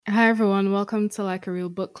Hi, everyone. Welcome to Like a Real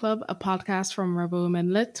Book Club, a podcast from Rebel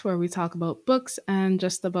Women Lit, where we talk about books and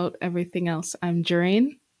just about everything else. I'm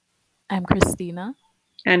Jeraine. I'm Christina.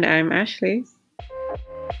 And I'm Ashley.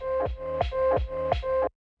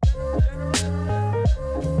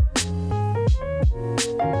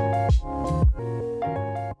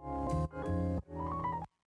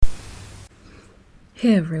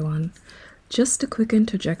 Hey everyone, just a quick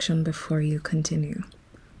interjection before you continue.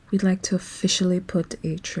 We'd like to officially put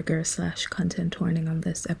a trigger/content warning on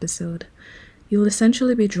this episode. You'll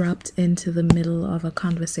essentially be dropped into the middle of a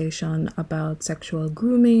conversation about sexual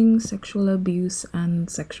grooming, sexual abuse, and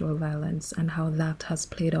sexual violence, and how that has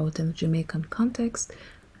played out in the Jamaican context,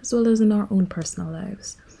 as well as in our own personal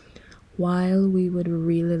lives. While we would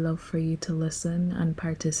really love for you to listen and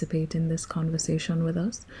participate in this conversation with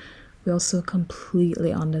us, we also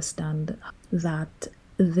completely understand that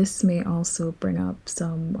this may also bring up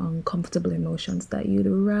some uncomfortable emotions that you'd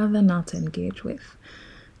rather not engage with.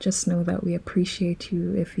 Just know that we appreciate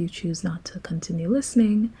you if you choose not to continue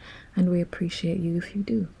listening, and we appreciate you if you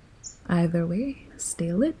do. Either way,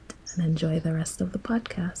 stay lit and enjoy the rest of the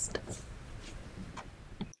podcast.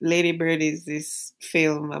 Lady Bird is this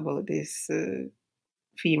film about this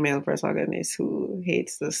female protagonist who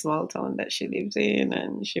hates the small town that she lives in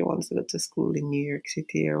and she wants to go to school in New York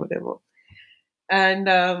City or whatever.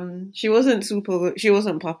 And she wasn't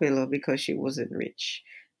popular because she wasn't rich.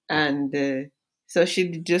 And so she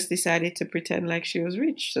just decided to pretend like she was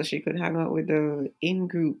rich so she could hang out with the in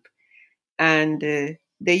group. And they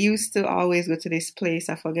used to always go to this place,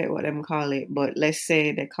 I forget what them call it, but let's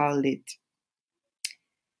say they call it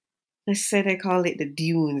the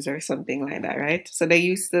dunes or something like that, right? So they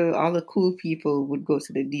used to, all the cool people would go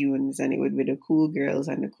to the dunes and it would be the cool girls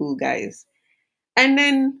and the cool guys. And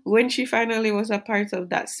then when she finally was a part of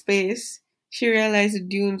that space, she realized the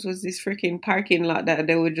dunes was this freaking parking lot that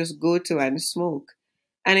they would just go to and smoke.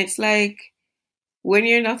 And it's like, when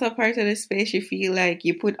you're not a part of the space, you feel like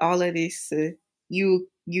you put all of this, you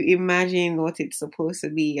imagine what it's supposed to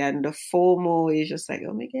be, and the FOMO is just like,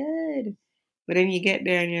 oh my god. But then you get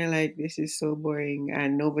there and you're like, this is so boring,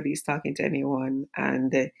 and nobody's talking to anyone,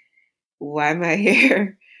 and why am I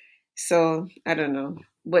here? So I don't know.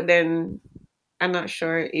 But then I'm not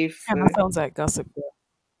sure if Kind of sounds like Gossip Girl.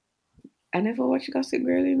 I never watched Gossip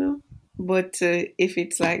Girl, But if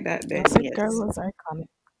it's like that, then Gossip Girl yes, was iconic.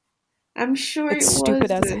 I'm sure It's it stupid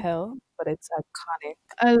was. as hell, but it's iconic.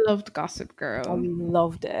 I loved Gossip I Girl.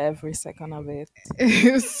 loved every second of it.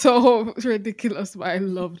 It was so ridiculous, but I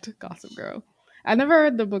loved Gossip Girl. I never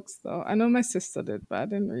read the books though. I know my sister did, but I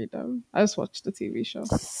didn't read them. I just watched the TV show.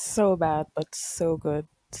 So bad, but so good.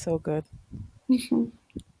 So good.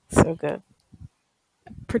 So good.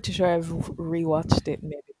 Pretty sure I've rewatched it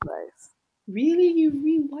maybe twice. Really, you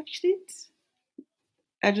rewatched it?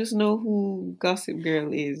 I just know who Gossip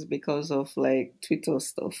Girl is because of like Twitter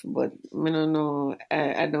stuff, but I don't know.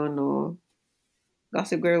 I don't know.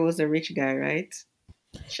 Gossip Girl was a rich guy, right?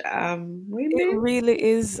 Wait a It minute. really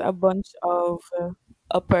is a bunch of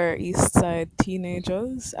Upper East Side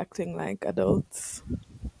teenagers acting like adults.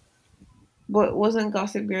 But wasn't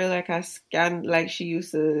Gossip Girl like a scam? Like she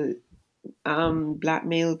used to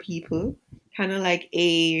blackmail people, kind of like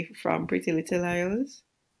A from Pretty Little Liars.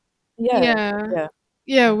 Yeah, Yeah. yeah.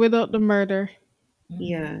 Yeah, without the murder. Mhm.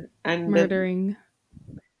 Yeah, and Murdering.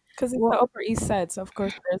 Because it's the what Upper East Side, so of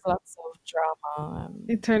course there's lots of drama and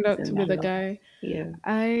It turned out to and be the drama. guy. Yeah.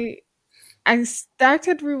 I I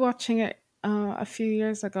started rewatching it a few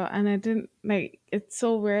years ago, and I didn't like. It's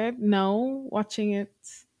so weird now watching it.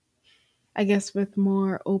 I guess with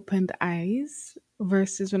more opened eyes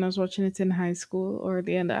versus when I was watching it in high school or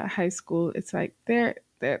the end of high school. It's like there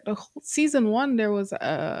the whole season one there was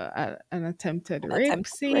an attempted an rape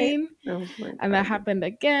attempted rape. scene, Oh my and that god. happened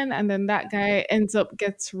again, and then that guy ends up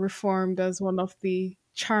gets reformed as one of the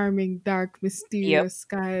charming, dark, Yep. mysterious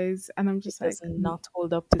guys, and I'm It just like, does not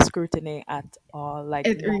hold up to scrutiny at all. Like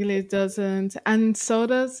it not really doesn't. And so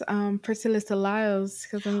does Pretty Little Liars,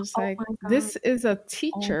 because I'm just oh like, my god. this is a Oh my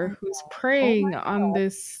teacher who's god. Oh my preying on god.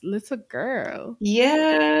 this little girl.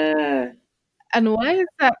 Yeah. And why is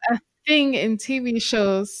that a thing in TV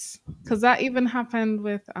shows? Because that even happened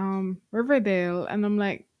with Riverdale. And I'm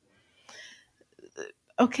like,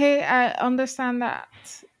 okay, I understand that.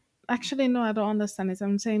 Actually, no, I don't understand it.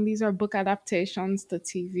 I'm saying these are book adaptations to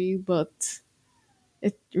TV, but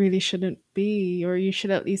it really shouldn't be, or you should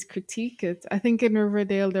at least critique it. I think in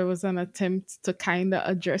Riverdale there was an attempt to kind of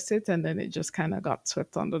address it, and then it just kind of got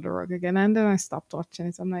swept under the rug again. And then I stopped watching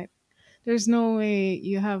it. I'm like, there's no way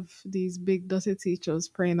you have these big dirty teachers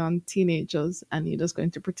preying on teenagers, and you're just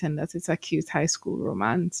going to pretend that it's a cute high school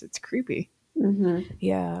romance. It's creepy. Mm-hmm.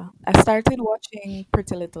 Yeah, I started watching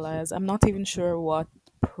Pretty Little Liars. I'm not even sure what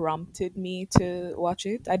prompted me to watch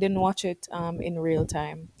it. I didn't watch it in real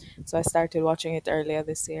time. So I started watching it earlier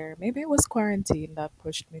this year. Maybe it was quarantine that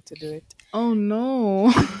pushed me to do it. Oh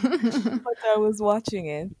no. But I was watching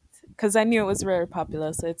it because I knew it was very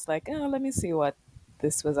popular. So it's like, oh, let me see what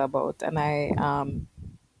this was about. And I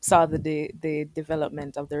saw the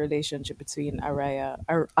development of the relationship between Arya,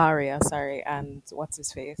 sorry, and what's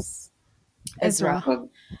his face, Ezra. Ezra. Oh,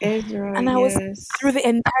 Ezra, And I was through yes. the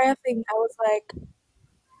entire thing, I was like,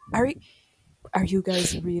 are y- are you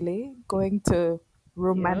guys really going to Yep.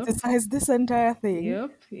 romanticize this entire thing?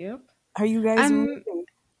 Yep. Yep. Are you guys And really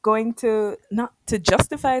going to not to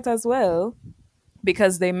justify it as well?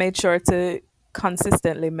 Because they made sure to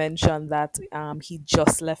consistently mention that he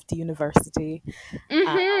just left university,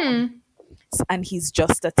 mhm. and he's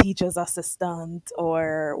just a teacher's assistant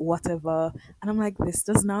or whatever. And I'm like, this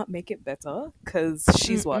does not make it better because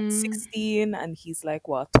she's what, Mm-mm. 16 and he's like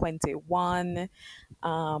what, 21.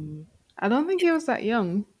 Um, I don't think he was that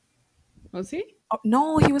young. Was he? oh,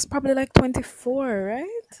 no, he was probably like 24, I right?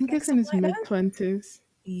 think Like he's in something his like mid that. 20s.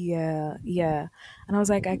 Yeah, yeah. And I was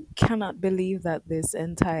like, I cannot believe that this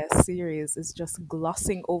entire series is just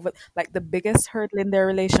glossing over. Like, the biggest hurdle in their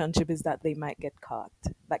relationship is that they might get caught.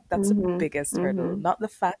 Like, that's the Mm-hmm. biggest hurdle, Mm-hmm. not the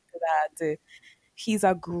fact that he's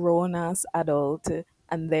a grown ass adult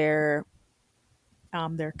and they're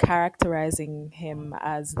characterizing him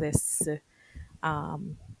as this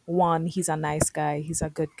one, he's a nice guy, he's a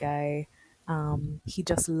good guy. He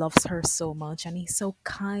just loves her so much and he's so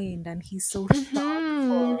kind and he's so Mhm.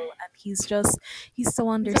 thoughtful and he's so He's a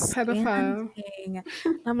understanding. pedophile. And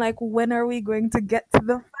I'm like, when are we going to get to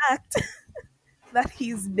the fact that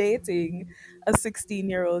he's dating a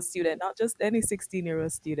 16-year-old student, not just any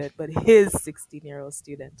 16-year-old student, but his 16-year-old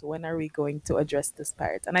student? When are we going to address this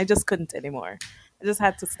part? And I just couldn't anymore. I just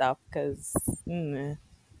had to stop because, Mm-hmm.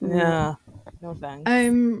 yeah, no thanks.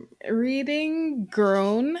 I'm reading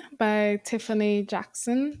Grown by Tiffany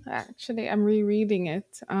Jackson. Actually, I'm rereading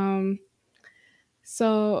it.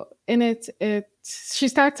 So in it she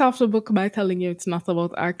starts off the book by telling you it's not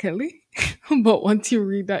about R. Kelly, but once you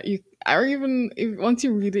read that, you or even if once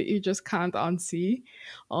you read it, you just can't unsee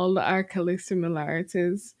all the R. Kelly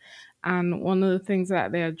similarities. And one of the things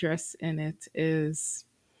that they address in it is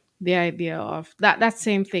the idea of that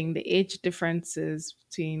same thing, the age differences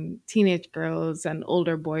between teenage girls and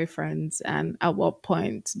older boyfriends, and at what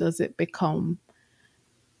point does it become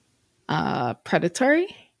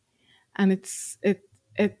predatory. And it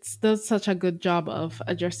does such a good job of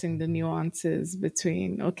addressing the nuances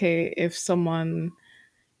between, okay, if someone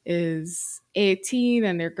is 18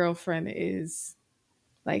 and their girlfriend is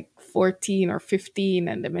like 14 or 15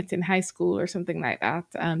 and they met in high school or something like that,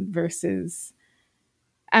 and versus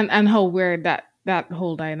and how weird that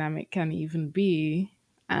whole dynamic can even be.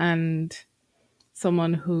 And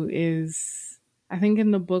someone who is, I think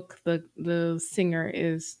in the book the singer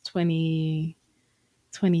is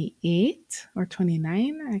 28 or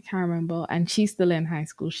 29, I can't remember, and she's still in high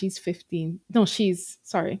school. She's 15, no, she's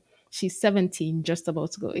sorry, she's 17, just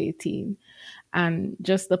about to go 18. And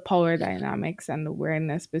just the power dynamics and the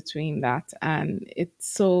awareness between that, and it's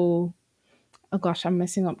so, oh gosh, I'm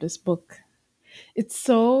messing up this book. It's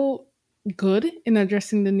so good in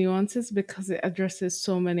addressing the nuances because it addresses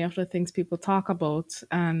so many of the things people talk about,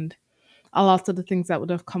 and a lot of the things that would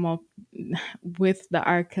have come up with the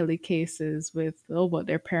R. Kelly cases, with oh, what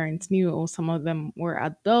their parents knew, or some of them were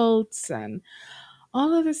adults, and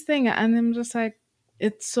all of this thing. And I'm just like,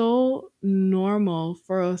 it's so normal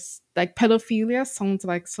for us. Like, pedophilia sounds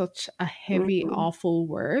like such a heavy, Mm-hmm. awful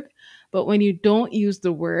word, but when you don't use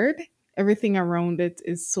the word, everything around it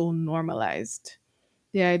is so normalized.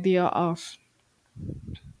 The idea of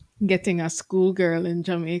getting a schoolgirl in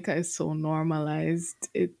Jamaica is so normalized.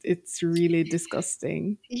 It's really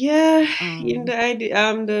disgusting. Yeah, in Um, the idea,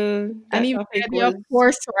 and that even the topic idea of was.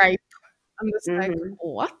 forthright, I'm just like, Mm-hmm.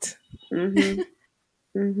 what? Mm-hmm.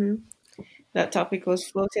 Mm-hmm. That topic was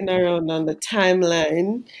floating around on the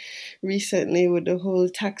timeline recently with the whole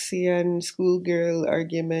taxi and schoolgirl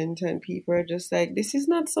argument, and people are just like, this is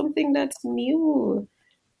not something that's new.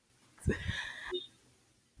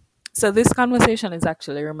 So this conversation is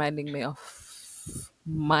actually reminding me of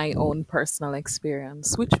my own personal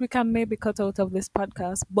experience, which we can maybe cut out of this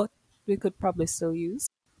podcast, but we could probably still use.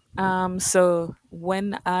 So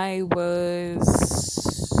when I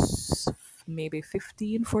was maybe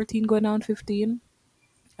 15, 14, going on 15,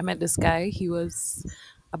 I met this guy. He was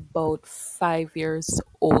about 5 years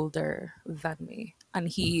older than me. And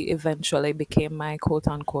he eventually became my quote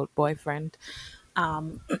unquote boyfriend.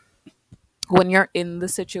 Um, when you're in the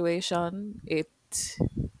situation,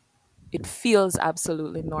 it feels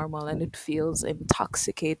absolutely normal, and it feels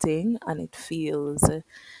intoxicating, and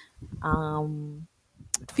um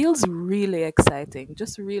it feels really exciting,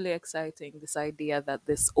 just really exciting, this idea that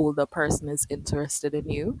this older person is interested in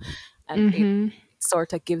you. And it Mm-hmm.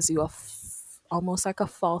 sort of gives you almost like a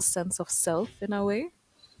false sense of self in a way.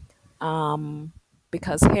 um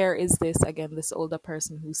because here is this, again, this older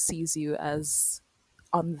person who sees you as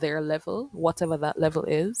on their level, whatever that level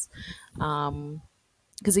is. um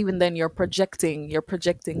because even then you're projecting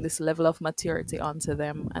this level of maturity onto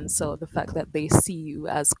them, and so the fact that they see you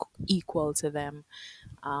as equal to them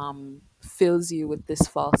fills you with this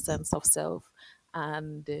false sense of self.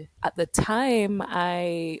 And at the time,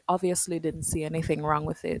 I obviously didn't see anything wrong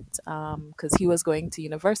with it, because he was going to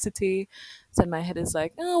university. So in my head is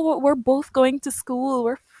like, oh, we're both going to school,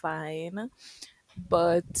 we're fine.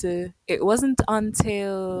 But it wasn't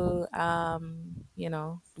until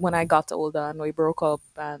when I got older and we broke up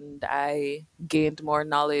and I gained more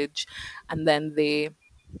knowledge, and then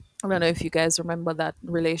I don't know if you guys remember that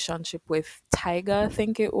relationship with Tyga, I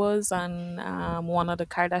think it was, and one of the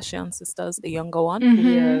Kardashian sisters, the younger one. Mm-hmm.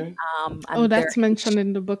 Yeah. Oh, And that's mentioned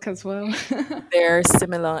in the book as well. their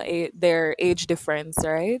similar their age difference,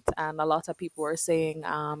 right? And a lot of people were saying,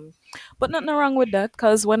 but nothing wrong with that,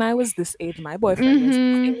 because when I was this age, my boyfriend was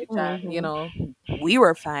this Mm-hmm. age, and Mm-hmm. we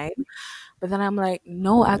were fine. But then I'm like,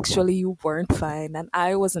 no, actually, you weren't fine. And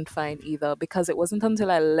I wasn't fine either, because it wasn't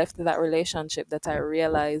until I left that relationship that I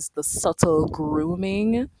realized the subtle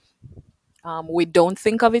grooming. We don't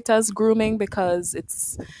think of it as grooming because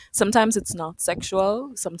sometimes it's not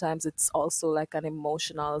sexual. Sometimes it's also like an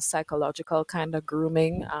emotional, psychological kind of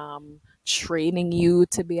grooming, training you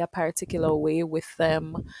to be a particular way with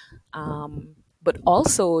them. But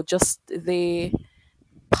also just the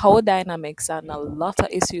power dynamics and a lot of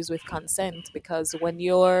issues with consent, because when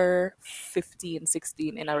you're 15,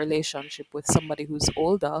 16 in a relationship with somebody who's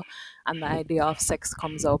older and the idea of sex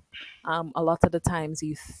comes up, a lot of the times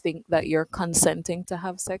you think that you're consenting to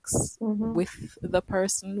have sex Mm-hmm. with the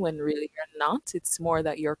person when really you're not. It's more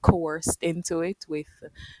that you're coerced into it with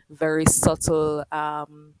very subtle,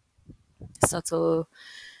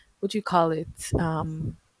 what do you call it?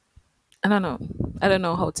 I don't know. I don't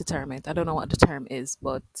know how to term it. I don't know what the term is,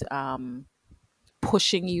 but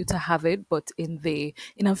pushing you to have it, but in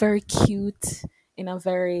a very cute, in a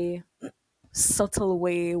very subtle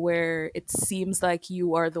way, where it seems like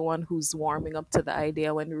you are the one who's warming up to the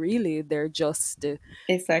idea when really they're just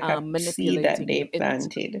It's like a seed that manipulating they you into.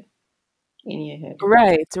 planted in your head.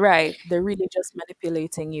 Right, right. They're really just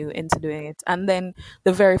manipulating you into doing it. And then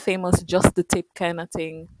the very famous just the tip kind of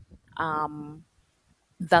thing. Um,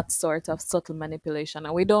 that sort of subtle manipulation,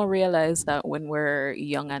 and we don't realize that when we're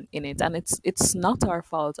young and in it. And it's not our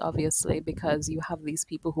fault, obviously, because you have these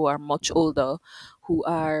people who are much older, who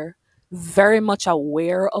are very much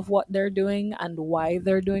aware of what they're doing and why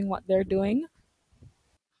they're doing what they're doing,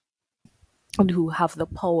 and who have the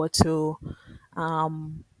power to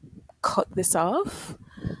um, cut this off.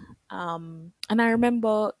 And I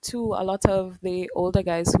remember too, a lot of the older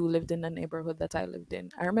guys who lived in the neighborhood that I lived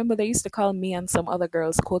in. I remember they used to call me and some other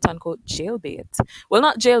girls "quote unquote" jailbait. Well,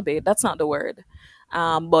 not jailbait. That's not the word.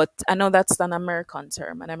 But I know that's an American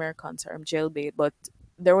term, jailbait. But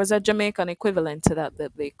there was a Jamaican equivalent to that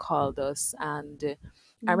they called us, and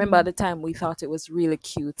I remember at Mm-hmm. the time we thought it was really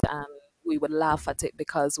cute, and we would laugh at it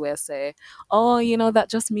because we'll say, "Oh, that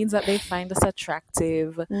just means that they find us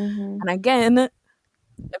attractive." Mm-hmm. And again,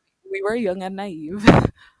 we were young and naive.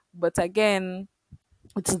 But again,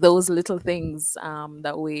 it's those little things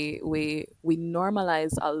that we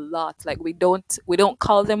normalize a lot. Like we don't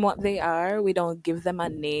call them what they are. We don't give them a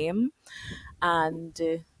name. And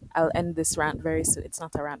I'll end this rant very soon. It's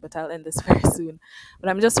not a rant, but I'll end this very soon. But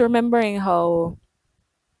I'm just remembering how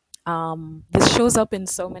this shows up in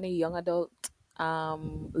so many young adult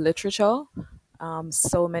literature,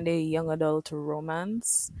 so many young adult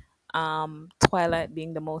romance. Twilight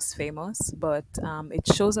being the most famous, but it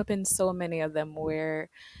shows up in so many of them where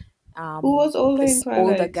Who was older in this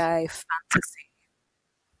older Twilight? guy fantasy.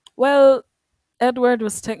 Well, Edward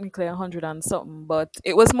was technically 100 and something, but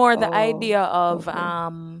it was more the Oh, idea of okay.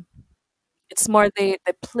 it's more the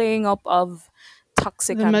playing up of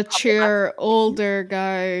toxic The and mature, problematic older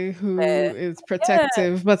guy who things. is Yeah,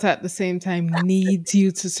 protective, but at the same time needs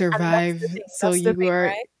you to and that's the survive. thing. So That's the you thing, are,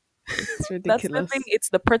 right? it's That's the thing. ridiculous. It's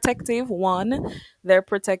the protective one. They're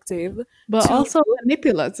protective. But Two, also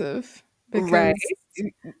manipulative right, because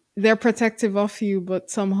they're protective of you, but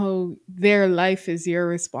somehow their life is your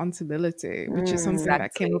responsibility, which is something Mm.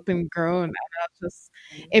 that came exactly. up in Grown. And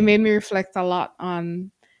it made me reflect a lot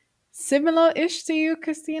on similar-ish to you,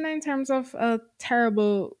 Christina, in terms of a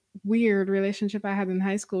terrible, weird relationship I had in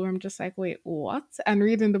high school where I'm just like, wait, what? And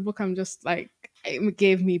reading the book, I'm just like, it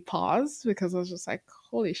gave me pause because I was just like,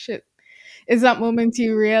 holy shit. Is that moment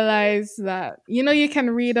you realize that, you can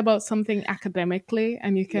read about something academically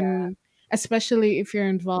and you Yeah. can, especially if you're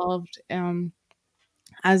involved,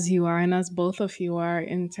 as you are and as both of you are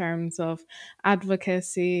in terms of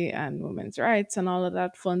advocacy and women's rights and all of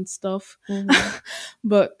that fun stuff. Mm-hmm.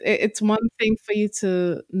 But it's one thing for you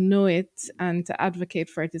to know it and to advocate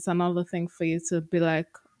for it. It's another thing for you to be like,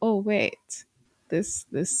 oh wait, this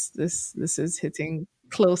is hitting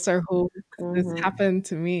closer home. This Mm-hmm. happened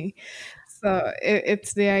to me. So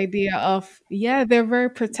it's the idea of, yeah, they're very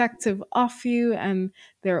protective of you and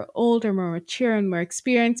they're older, more mature, and more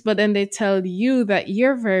experienced, but then they tell you that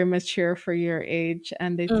you're very mature for your age,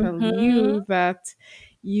 and they tell Mm-hmm. you that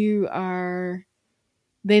you are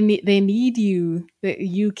they need you, that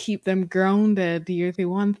you keep them grounded. You're the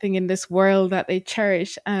one thing in this world that they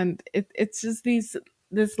cherish, and it's just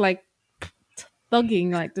this like tugging,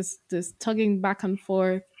 like this tugging back and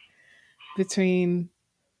forth between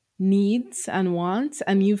needs and wants,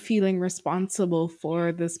 and you feeling responsible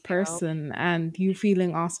for this Yeah. person and you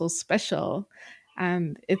feeling also special.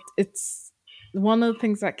 And it's one of the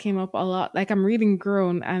things that came up a lot. Like, I'm reading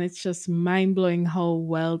Grown, and it's just mind-blowing how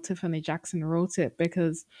well Tiffany Jackson wrote it,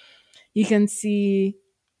 because you can see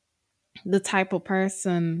the type of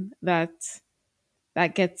person that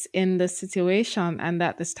gets in the situation, and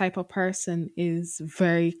that this type of person is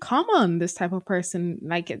very common. This type of person,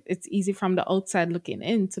 like, it's easy from the outside looking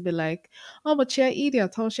in to be like, oh, but she a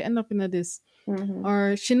idiot, how she end up in this, Mm-hmm.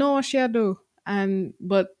 or she know what she a do. And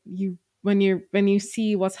but when you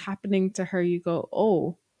see what's happening to her, you go,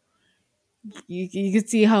 oh, you could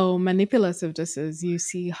see how manipulative this is. You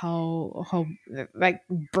see how like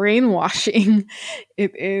brainwashing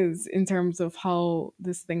it is in terms of how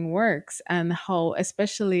this thing works, and how,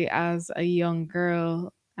 especially as a young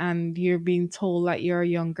girl, and you're being told that you're a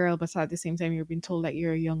young girl, but at the same time you're being told that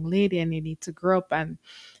you're a young lady and you need to grow up, and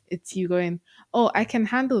it's you going, oh, I can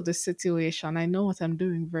handle this situation, I know what I'm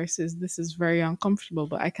doing, versus this is very uncomfortable,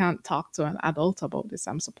 but I can't talk to an adult about this.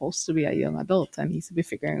 I'm supposed to be a young adult. I need to be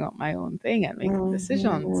figuring out my own thing and making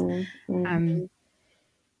decisions. Mm-hmm. Mm-hmm. And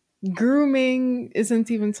grooming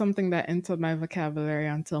isn't even something that entered my vocabulary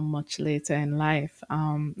until much later in life.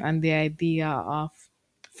 And the idea of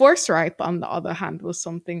force ripe, on the other hand, was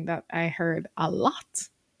something that I heard a lot.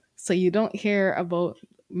 So you don't hear about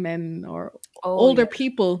men or Oh older yeah.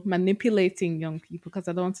 people manipulating young people, because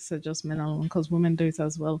I don't want to say just men alone, because women do it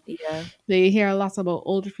as well. Yeah. They hear a lot about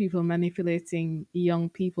older people manipulating young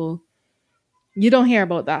people. You don't hear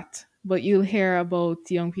about that, but you'll hear about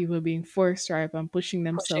young people being forced ripe and pushing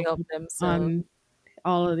Pushing themselves up themselves. on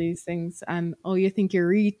all of these things. And oh, you think you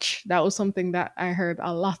reach. That was something that I heard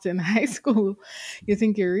a lot in high school. You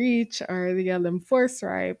think you reach, or they get them force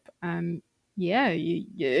ripe. And yeah,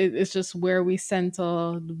 it's just where we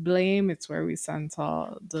center the blame. It's where we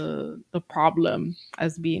center the problem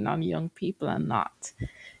as being on young people, and not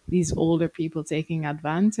these older people taking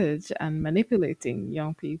advantage and manipulating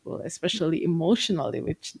young people, especially emotionally,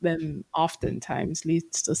 which then oftentimes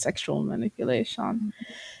leads to sexual manipulation.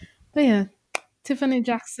 But yeah, Tiffany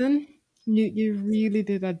Jackson, you really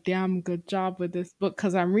did a damn good job with this book,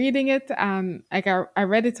 because I'm reading it, and like I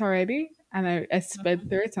read it already, and I sped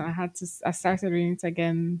through it, and I started reading it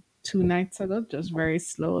again 2 nights ago, just very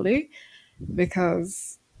slowly,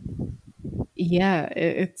 because yeah,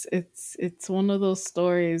 it's one of those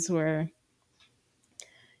stories where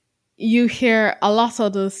you hear a lot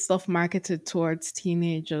of the stuff marketed towards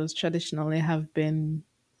teenagers traditionally have been,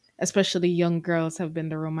 especially young girls, have been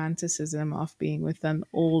the romanticism of being with an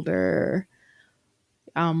older,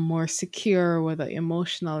 more secure, whether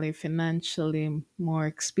emotionally, financially, more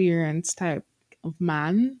experienced type of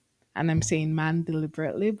man. And I'm saying man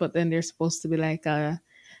deliberately, but then there's supposed to be like a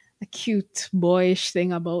cute boyish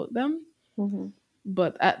thing about them. Mm-hmm.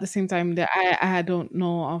 But at the same time, I don't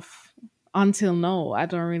know of, until now, I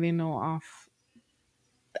don't really know of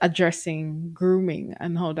addressing grooming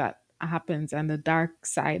and how that happens, and the dark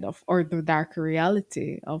side of, or the dark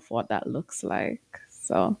reality of what that looks like.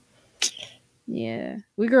 So yeah,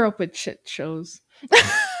 we grew up with shit shows. We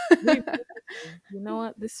really do. You know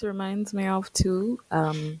what this reminds me of too?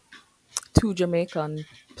 Two Jamaican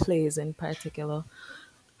plays in particular.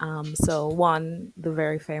 So one, the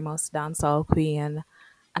very famous Dancehall Queen,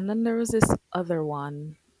 and then there was this other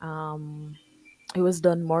one. It was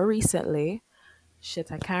done more recently.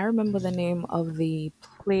 Shit, I can't remember the name of the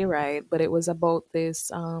playwright, but it was about this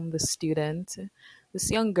the student.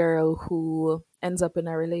 this young girl who ends up in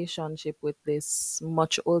a relationship with this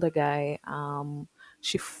much older guy.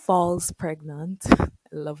 She falls pregnant. I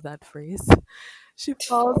love that phrase. She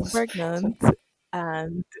falls False. pregnant,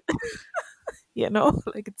 and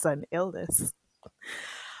like it's an illness.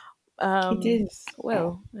 It Um, is.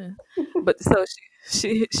 well, yeah. But so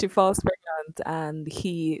she falls pregnant, and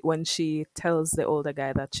he when she tells the older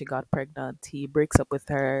guy that she got pregnant, he breaks up with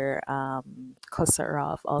her, cuss her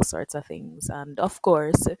off, all sorts of things, and of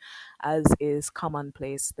course, as is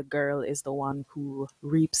commonplace, the girl is the one who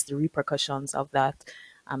reaps the repercussions of that.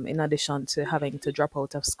 In addition to having to drop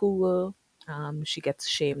out of school, she gets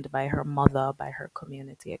shamed by her mother, by her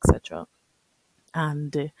community, etc.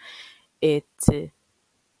 And it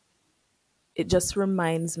it just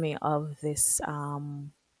reminds me of this,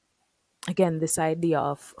 again, this idea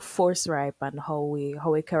of force ripe and how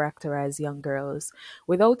we characterize young girls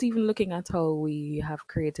without even looking at how we have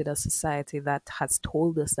created a society that has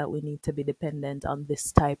told us that we need to be dependent on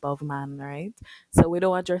this type of man, right? So we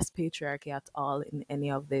don't address patriarchy at all in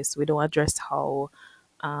any of this. We don't address how,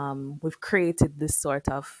 we've created this sort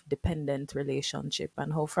of dependent relationship,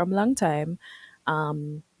 and how from long time,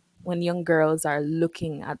 when young girls are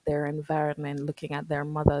looking at their environment, looking at their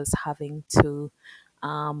mothers having to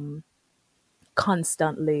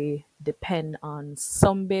constantly depend on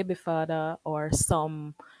some baby father or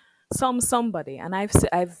somebody. And I've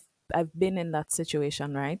been in that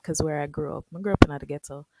situation, right? Because where I grew up in the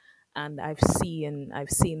ghetto, and I've seen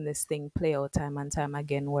this thing play out time and time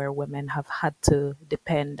again, where women have had to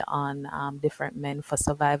depend on, different men for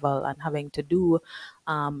survival, and having to do,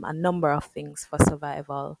 a number of things for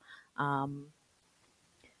survival. Um,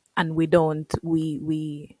 and we're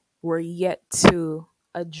yet to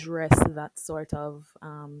address that sort of,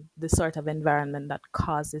 the sort of environment that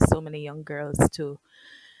causes so many young girls to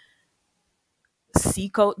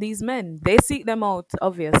seek out these men. They seek them out,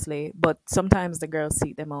 obviously, but sometimes the girls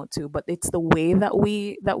seek them out too. But it's the way that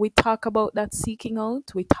we talk about that seeking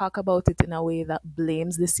out. We talk about it in a way that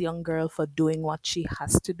blames this young girl for doing what she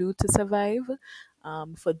has to do to survive,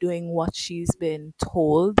 for doing what she's been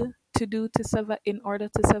told to do to survive, in order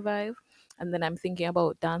to survive. And then I'm thinking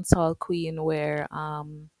about Dancehall Queen, where,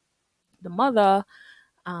 the mother,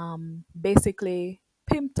 basically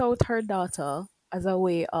pimped out her daughter as a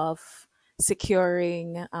way of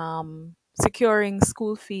securing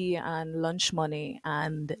school fee and lunch money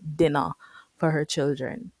and dinner for her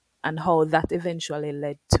children, and how that eventually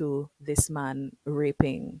led to this man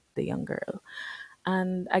raping the young girl.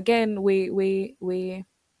 And again, we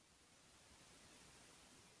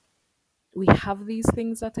have these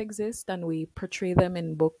things that exist, and we portray them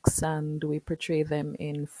in books, and we portray them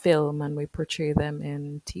in film, and we portray them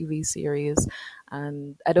in TV series.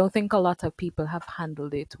 And I don't think a lot of people have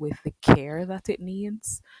handled it with the care that it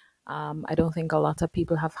needs. I don't think a lot of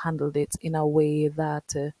people have handled it in a way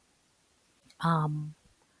that,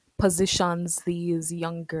 positions these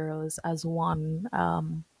young girls as one,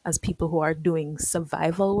 as people who are doing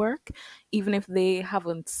survival work, even if they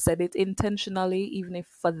haven't said it intentionally, even if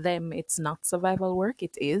for them it's not survival work,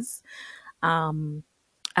 it is. And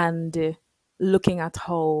looking at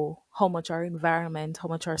how much our environment, how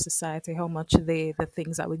much our society, how much the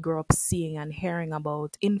things that we grow up seeing and hearing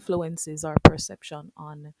about influences our perception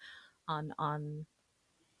on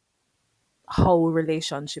how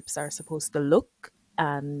relationships are supposed to look,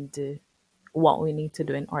 and what we need to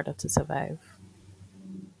do in order to survive.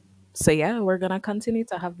 So yeah, we're gonna continue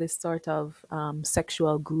to have this sort of,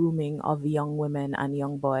 sexual grooming of young women and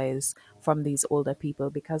young boys from these older people,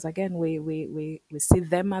 because again, we see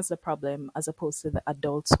them as the problem, as opposed to the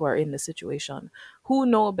adults who are in the situation, who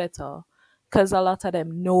know better. Because a lot of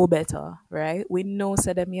them know better, right? We know,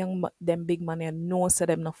 say them them big money, and know, say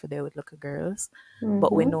them not for there with little girls,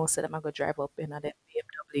 but we Mm-hmm. know, say them I go drive up in a them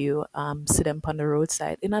BMW, see them on the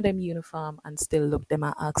roadside in a them uniform, and still look them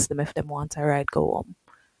and ask them if them want a ride go home.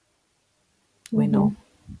 We Mm-hmm. know.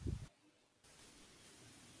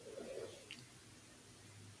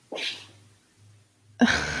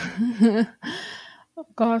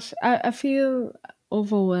 Gosh, I feel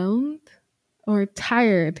overwhelmed or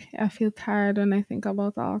tired. I feel tired when I think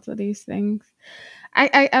about all of these things.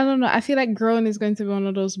 I don't know. I feel like Grown is going to be one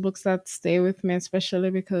of those books that stay with me,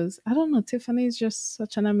 especially because I don't know. Tiffany is just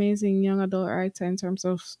such an amazing young adult writer in terms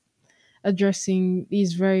of addressing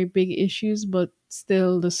these very big issues, but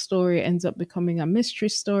still the story ends up becoming a mystery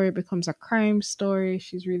story, becomes a crime story.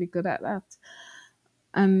 She's really good at that.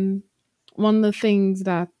 And one of the things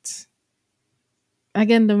that,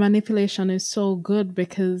 again, the manipulation is so good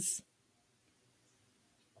because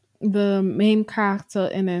the main character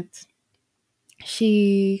in it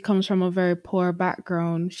She comes from a very poor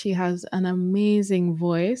background. She has an amazing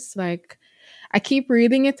voice. Like, I keep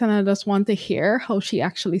reading it and I just want to hear how she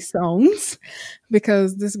actually sounds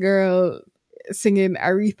because this girl singing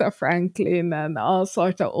Aretha Franklin and all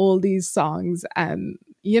sorts of oldies songs. And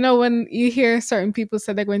you know, when you hear certain people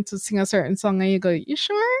say they're going to sing a certain song and you go, you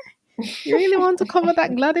sure? You really want to cover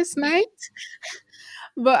that Gladys Knight?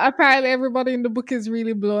 But apparently, everybody in the book is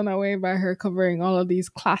really blown away by her covering all of these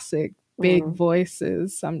classic big Mm.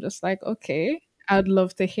 voices. So I'm just like, okay, I'd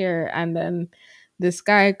love to hear. And then this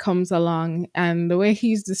guy comes along, and the way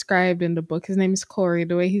he's described in the book, his name is Corey.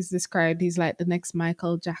 The way he's described, he's like the next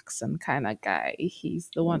Michael Jackson kind of guy. He's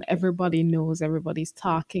the one Okay. everybody knows, everybody's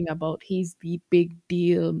talking about. He's the big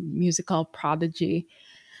deal musical prodigy.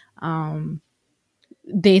 Um,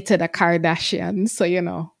 Dated a Kardashian, so you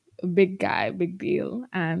know, a big guy, big deal.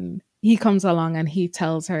 And he comes along and he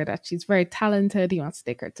tells her that she's very talented. He wants to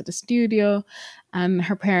take her to the studio, and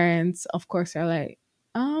her parents, of course, are like,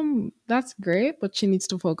 that's great, but she needs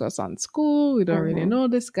to focus on school. We don't really Mm-hmm. know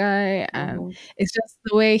this guy, and Mm-hmm. it's just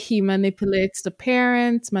the way he manipulates the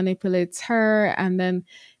parents, manipulates her, and then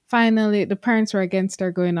finally the parents were against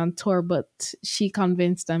her going on tour, but she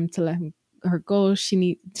convinced them to let her go.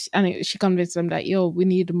 She convinced them that, yo, we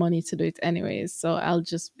need money to do it anyways. So it'll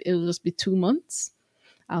just be 2 months.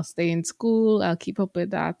 I'll stay in school. I'll keep up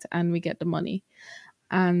with that, and we get the money.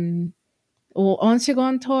 And once you go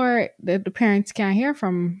on tour, the parents can't hear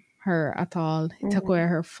from her at all. He took away Mm-hmm.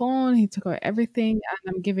 her phone. He took away everything,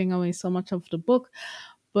 and I'm giving away so much of the book.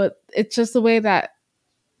 But it's just the way that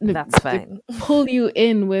That's they fine. pull you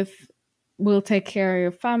in with, we'll take care of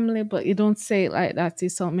your family, but you don't say it like that. You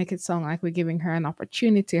don't make it sound like we're giving her an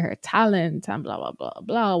opportunity, her talent, and blah blah blah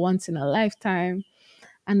blah, once in a lifetime.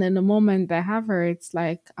 And then the moment they have her, it's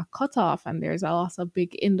like a cutoff, and there's a lot of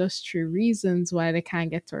big industry reasons why they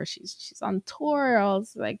can't get to her. She's on tour, or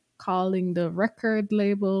else like calling the record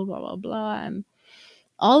label, blah blah blah, and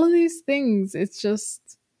all of these things. It's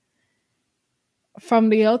just from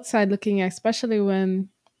the outside looking, especially when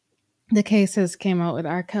the cases came out with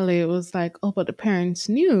R. Kelly, it was like, oh, but the parents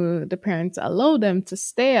knew. The parents allowed them to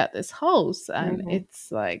stay at this house. And Mm-hmm.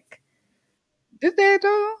 it's like, did they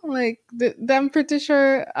though? Like, I'm pretty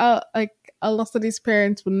sure, like, a lot of these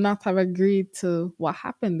parents would not have agreed to what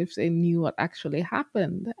happened if they knew what actually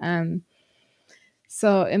happened. And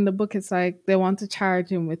so in the book, it's like they want to charge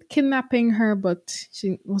him with kidnapping her, but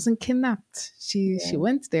she wasn't kidnapped. She Yeah.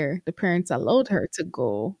 went there. The parents allowed her to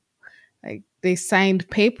go, like they signed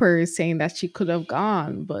papers saying that she could have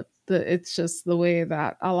gone, but it's just the way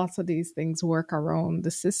that a lot of these things work around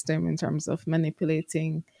the system in terms of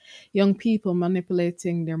manipulating young people,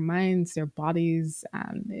 manipulating their minds, their bodies,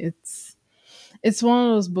 and it's one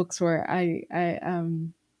of those books where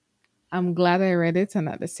I'm glad I read it, and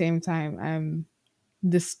at the same time I'm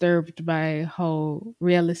disturbed by how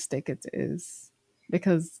realistic it is,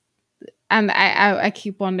 because and I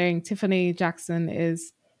keep wondering, Tiffany Jackson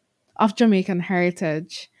is of Jamaican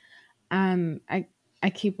heritage. And I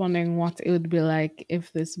keep wondering what it would be like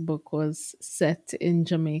if this book was set in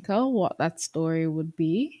Jamaica, what that story would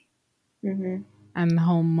be, Mm-hmm. and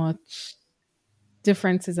how much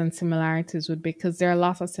differences and similarities would be. Because there are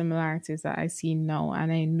lots of similarities that I see now,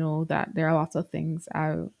 and I know that there are lots of things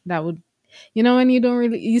that would, you know, when you don't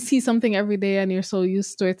really, you see something every day and you're so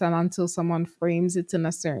used to it, and until someone frames it in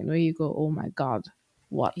a certain way, you go, oh my God,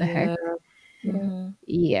 what the heck? Yeah. Yeah. Hmm.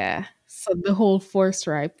 Yeah. So the whole force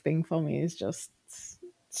ripe thing for me is just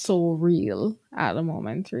so real at the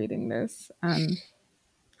moment reading this, and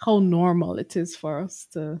how normal it is for us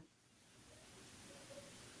to,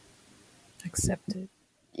 Accepted.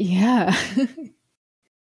 yeah.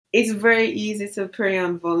 It's very easy to prey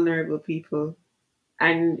on vulnerable people,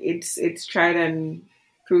 and it's tried and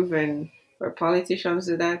proven for politicians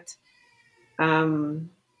do that.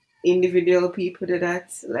 Um, Individual people do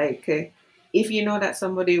that. Like, if you know that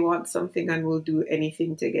somebody wants something and will do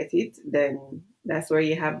anything to get it, then that's where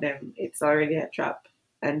you have them. It's already a trap.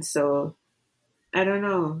 And so I don't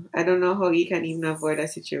know. I don't know how you can even avoid a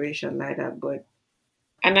situation like that. But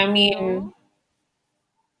and I No. mean,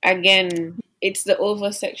 again, it's the over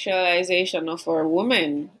sexualization of our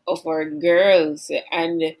women, of our girls,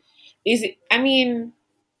 and is it? I mean,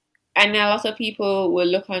 and a lot of people will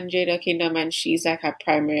look on Jada Kingdom, and she's like a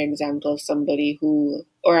primary example of somebody who,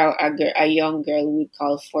 or a young girl we would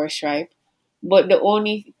call force ripe. But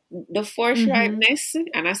the force Hmm. ripeness,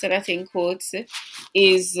 and I said that in quotes,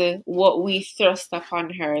 is what we thrust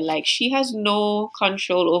upon her. Like, she has no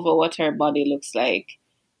control over what her body looks like.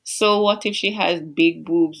 So what if she has big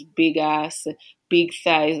boobs, big ass, big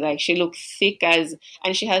thighs? Like, she looks thick as,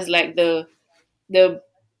 and she has like the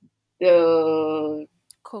the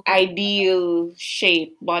Coco ideal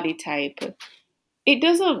shape, body type. It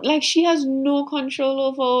doesn't, like, she has no control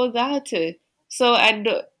over all that. So, and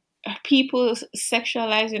people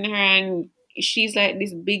sexualizing her, and she's like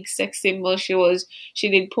this big sex symbol. She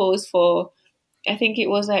did pose for, I think it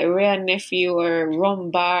was like Rare Nephew or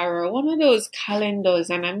Rumbar or one of those calendars.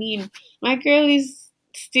 And I mean, my girl is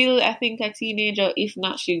still, I think, a teenager, if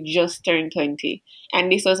not, she just turned 20.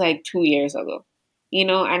 And this was like 2 years ago, you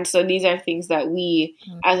know? And so these are things that we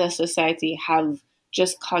as a society have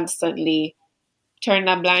just constantly turned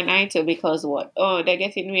a blind eye to, because what? Oh, they're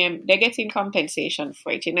getting compensation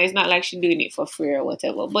for it. You know, it's not like she's doing it for free or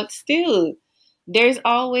whatever. But still, there's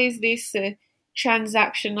always this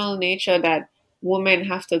transactional nature that women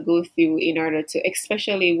have to go through in order to,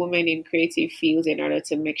 especially women in creative fields, in order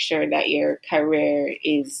to make sure that your career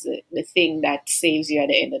is the thing that saves you at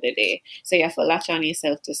the end of the day. So you have to latch on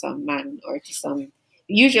yourself to some man, or to some,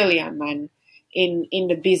 usually a man in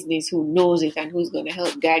the business, who knows it and who's going to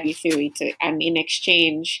help guide you through it. And in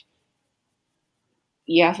exchange,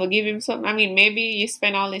 you have to give him something. I mean, maybe you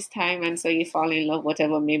spend all this time and so you fall in love,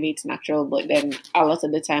 whatever. Maybe it's natural, but then a lot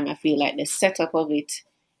of the time, I feel like the setup of it,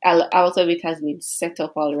 a lot of it has been set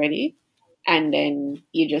up already, and then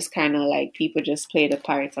you just kind of like, people just play the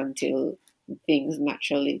part until things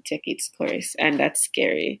naturally take its course, and that's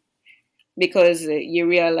scary, because you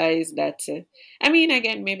realize that, I mean,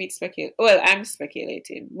 again, maybe it's well, I'm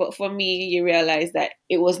speculating, but for me, you realize that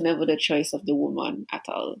it was never the choice of the woman at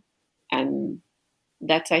all, and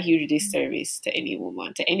that's a huge disservice to any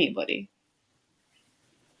woman, to anybody.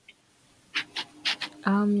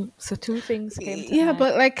 So two things came to Yeah, mind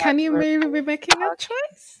but like, that can you were maybe be both making a about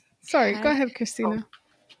choice? Sorry, go can ahead, oh Christina.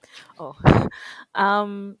 oh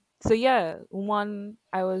so yeah, one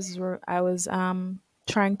I was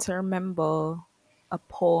trying to remember a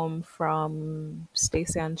poem from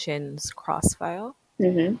Stacey and Chin's Crossfire.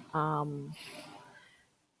 Mm-hmm. Um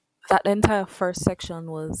that entire first section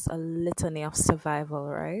was a litany of survival,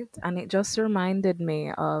 right? And it just reminded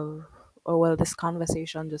me of, or well, this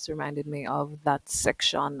conversation just reminded me of that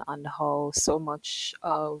section, and how so much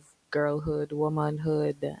of girlhood,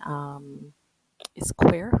 womanhood, is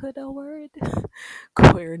queerhood a word?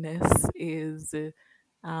 Queerness is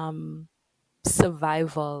um,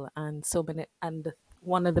 survival, and so many, and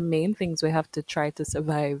one of the main things we have to try to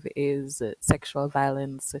survive is sexual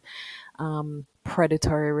violence,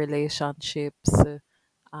 predatory relationships,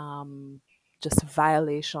 um, just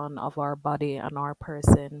violation of our body and our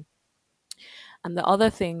person. And the other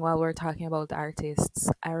thing, while we're talking about artists,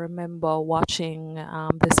 I remember watching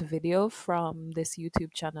this video from this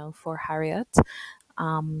YouTube channel for Harriet.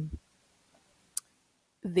 Um,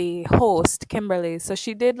 the host, Kimberly, so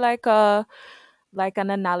she did like an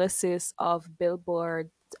analysis of Billboard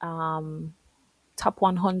um, top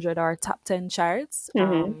 100 or top 10 charts.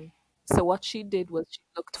 Mm-hmm. So what she did was she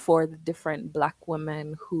looked for the different black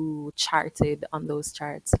women who charted on those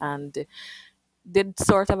charts, and did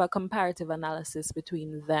sort of a comparative analysis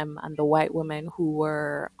between them and the white women who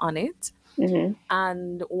were on it. Mm-hmm.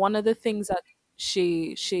 And one of the things that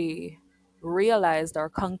she realized or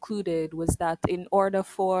concluded was that in order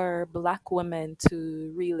for black women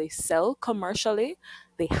to really sell commercially,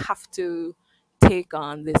 they have to take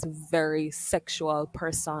on this very sexual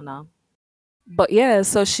persona. But yeah,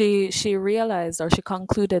 so she realized, or she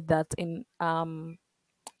concluded, that in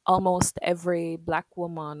almost every black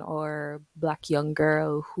woman or black young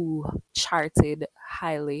girl who charted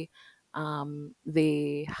highly,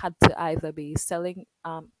 they had to either be selling,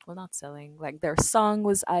 well, not selling, like their song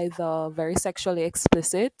was either very sexually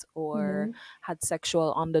explicit or Mm-hmm. had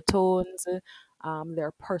sexual undertones.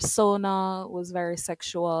 Their persona was very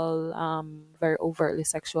sexual, very overtly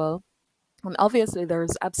sexual. And obviously,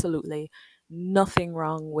 there's absolutely nothing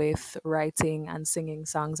wrong with writing and singing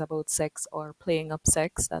songs about sex or playing up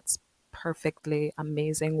sex. That's perfectly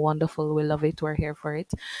amazing, wonderful. We love it. We're here for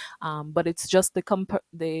it. But it's just the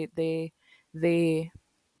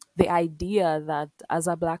the idea that as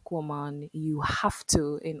a black woman, you have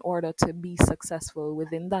to, in order to be successful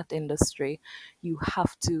within that industry, you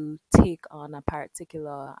have to take on a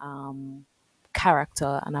particular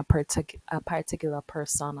character and a particular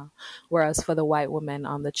persona. Whereas for the white women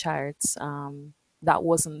on the charts, that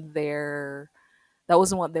wasn't their that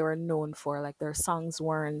wasn't what they were known for. Like their songs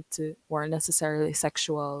weren't necessarily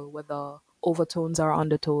sexual, whether overtones or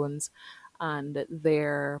undertones, and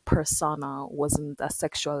their persona wasn't a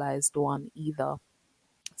sexualized one either.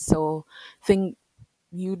 So, think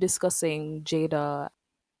you discussing Jada,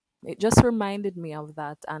 it just reminded me of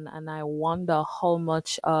that, and I wonder how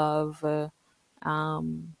much of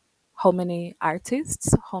um, how many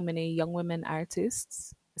artists, how many young women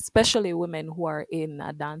artists, especially women who are in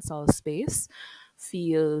a dancehall space,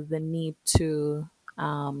 feel the need to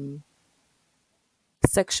um,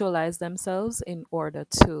 sexualize themselves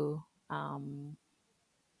um,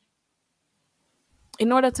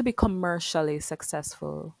 in order to be commercially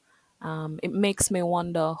successful. It makes me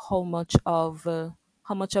wonder how much of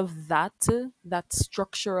that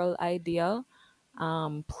structural idea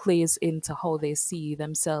plays into how they see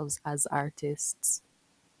themselves as artists.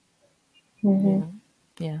 You Hmm. know,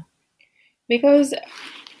 yeah. Because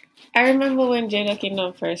I remember when Jada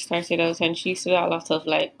Kingdom first started out, and she used to do a lot of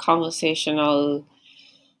like conversational.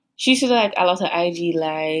 She used to do like a lot of IG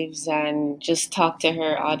lives and just talk to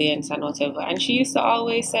her audience and whatever. And she used to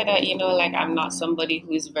always say that, like I'm not somebody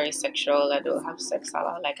who's very sexual. I don't have sex a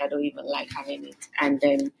lot. Like I don't even like having it. And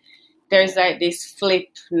then there's like this flip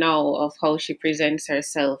now of how she presents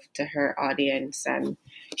herself to her audience, and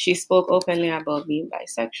she spoke openly about being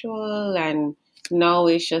bisexual, and now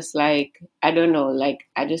it's just like I don't know, like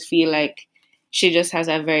I just feel like she just has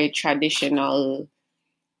a very traditional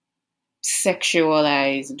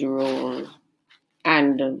sexualized role.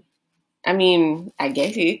 And I mean, I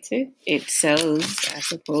get it sells, I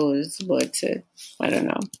suppose, but I don't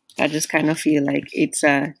know, I just kind of feel like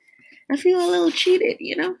I feel a little cheated.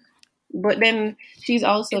 But then she's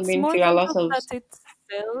also It's been more through a than lot just of. that it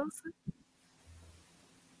sells.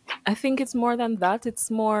 I think it's more than that.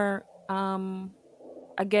 It's more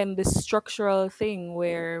again this structural thing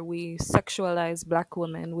where we sexualize black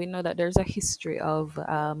women. We know that there's a history of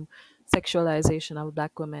sexualization of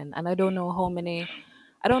black women, and I don't know how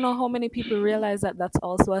many people realize that that's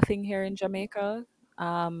also a thing here in Jamaica.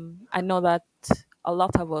 I know that a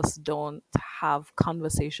lot of us don't have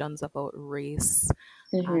conversations about race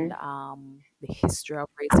and Mhm. the history of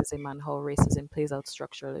racism and how racism plays out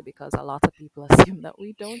structurally, because a lot of people assume that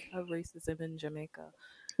we don't have racism in Jamaica.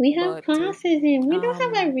 We have But classism. We don't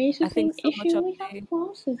have a I think racism so much issue. of We have the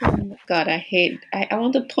classism. God, I hate. I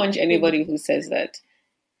want to punch thing, anybody who says that.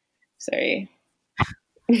 Sorry.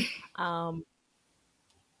 um,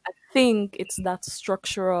 think it's that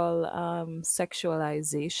structural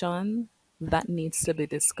sexualization that needs to be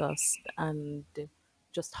discussed, and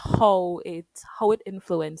just how it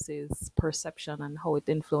influences perception and how it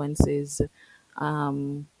influences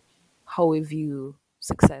um, how we view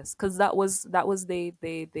success, because that was the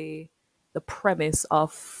premise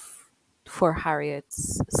of for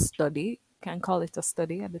Harriet's study, can call it a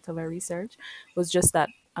study, a bit of a research, was just that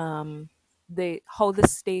they how the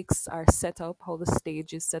stakes are set up, how the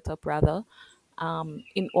stage is set up rather,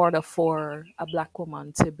 in order for a black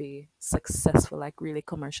woman to be successful, like really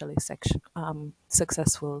commercially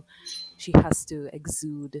successful, she has to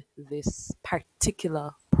exude this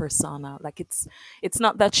particular persona. Like it's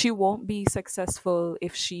not that she won't be successful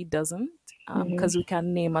if she doesn't, Mhm. because we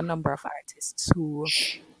can name a number of artists who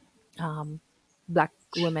um, black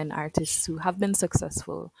women artists who have been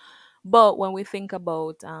successful. But when we think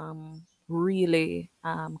about really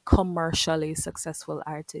commercially successful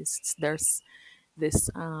artists, there's this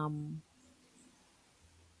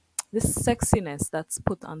this sexiness that's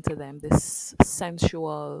put onto them, this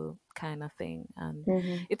sensual kind of thing, and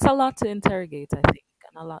Mhm. it's a lot to interrogate, I think,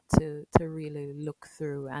 and a lot to really look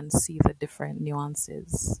through and see the different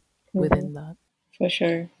nuances Mhm. within that. For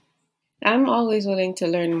sure. I'm always willing to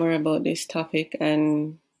learn more about this topic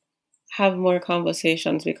and have more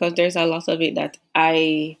conversations because there's a lot of it that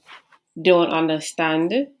I don't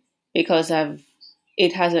understand because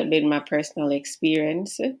it hasn't been my personal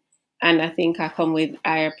experience. And I think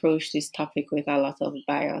I approach this topic with a lot of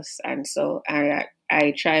bias, and so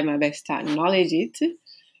I try my best to acknowledge it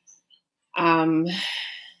um,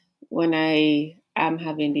 when I am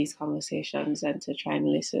having these conversations and to try and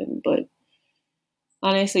listen. But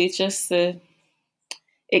honestly, it's just it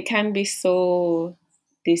can be so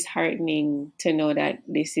disheartening to know that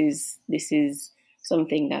this is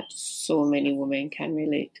something that so many women can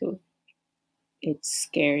relate to. It's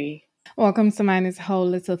scary. What comes to mind is how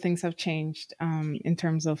little things have changed in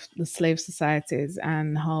terms of the slave societies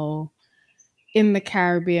and how in the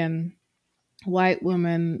Caribbean, white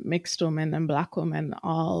women, mixed women, and black women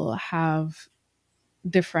all have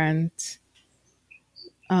different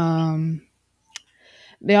um,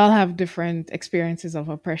 they all have different experiences of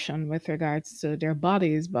oppression with regards to their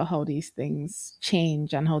bodies, but how these things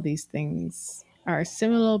change and how these things are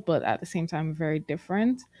similar, but at the same time very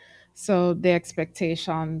different. So the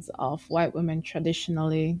expectations of white women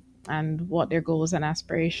traditionally and what their goals and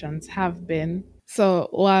aspirations have been. So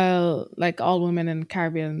while like all women in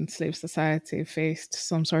Caribbean slave society faced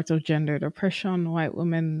some sort of gendered oppression, white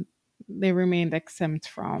women they remained exempt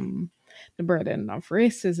from the burden of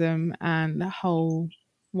racism and how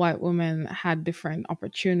white women had different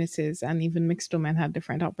opportunities, and even mixed women had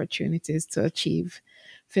different opportunities to achieve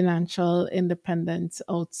financial independence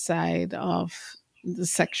outside of the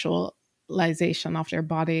sexualization of their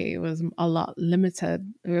body. It was a lot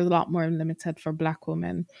limited. It was a lot more limited for black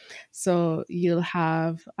women. So you'll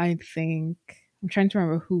have, I think, I'm trying to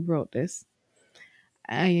remember who wrote this.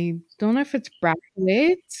 I don't know if it's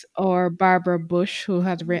Brathwaite or Barbara Bush who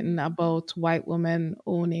had written about white women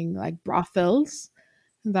owning like brothels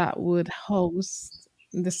that would host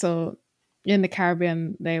the so in the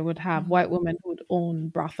Caribbean they would have Mhm. white women who would own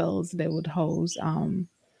brothels. They would host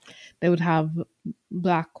they would have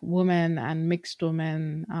black women and mixed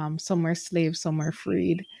women, some were slaves, some were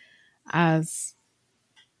freed, as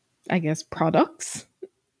I guess products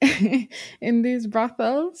in these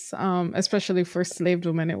brothels. Especially for slave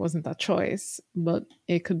women, it wasn't a choice, but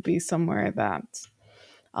it could be somewhere that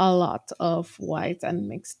a lot of white and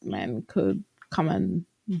mixed men could come and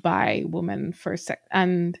buy women for sex.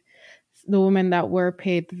 And the women that were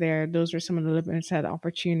paid there, those were some of the limited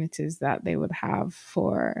opportunities that they would have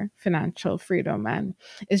for financial freedom. And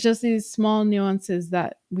it's just these small nuances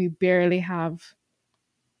that we barely have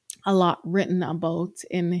a lot written about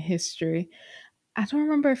in history. I don't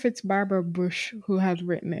remember if it's Barbara Bush who had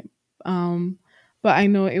written it, um, but I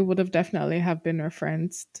know it would have definitely have been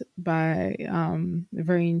referenced by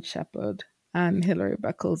Vereen Shepherd and Hilary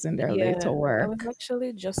Beckles in their Yeah, later I was work.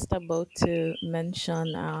 actually just about to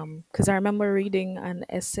mention, because I remember reading an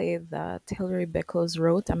essay that Hilary Beckles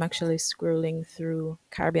wrote. I'm actually scrolling through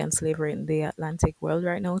Caribbean Slavery in the Atlantic World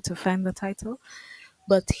right now to find the title.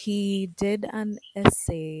 But he did an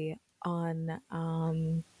essay on,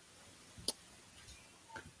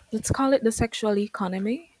 let's call it the sexual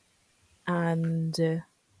economy and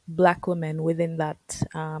black women within that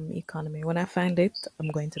economy. When I find it, I'm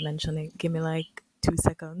going to mention it. Give me like 2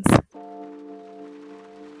 seconds.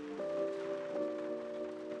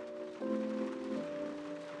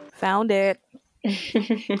 Found it.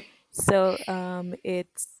 So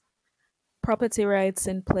it's Property Rights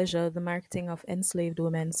and Pleasure, the Marketing of Enslaved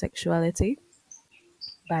Women's Sexuality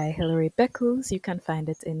by Hilary Beckles. You can find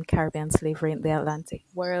it in Caribbean Slavery in the Atlantic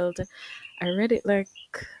World. I read it like,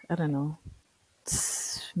 I don't know,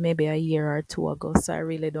 maybe a year or two ago, so I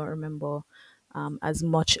really don't remember as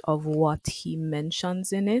much of what he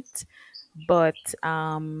mentions in it. But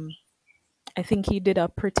I think he did a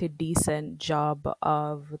pretty decent job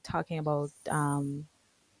of talking about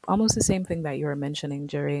almost the same thing that you were mentioning,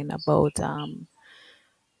 Jareen, about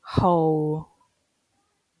how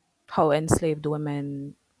enslaved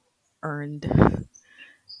women earned,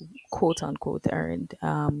 quote unquote, earned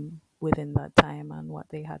within that time, and what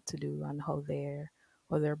they had to do, and how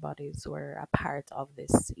their bodies were a part of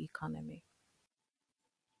this economy.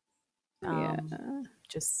 Yeah.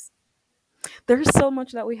 Just there's so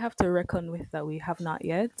much that we have to reckon with that we have not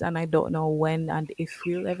yet, and I don't know when and if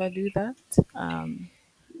we'll ever do that. I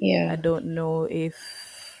Yeah. don't know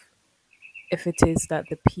if it is that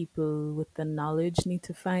the people with the knowledge need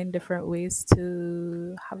to find different ways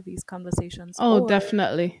to have these conversations, Oh, or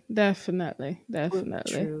definitely, definitely,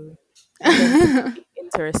 definitely. true, and then people be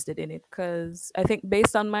interested in it. Because I think,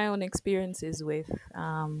 based on my own experiences with,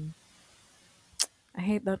 I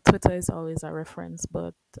hate that Twitter is always a reference,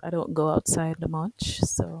 but I don't go outside much.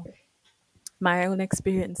 So my own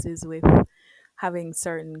experiences with having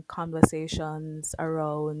certain conversations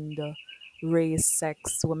around race,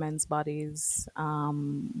 sex, women's bodies,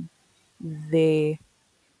 they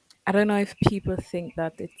I don't know if people think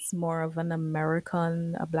that it's more of a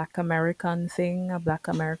Black American thing, a Black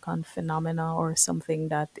American phenomena, or something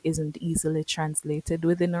that isn't easily translated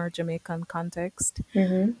within our Jamaican context.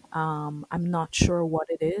 Mm-hmm. I'm not sure what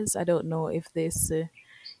it is. I don't know if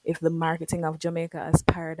if the marketing of Jamaica as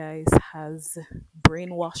paradise has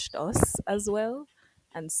brainwashed us as well.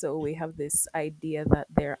 And so we have this idea that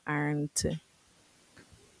there aren't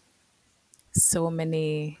so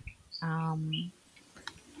many,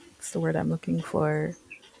 what's the word I'm looking for?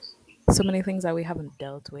 So many things that we haven't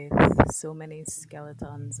dealt with, so many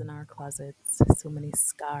skeletons in our closets, so many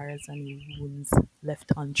scars and wounds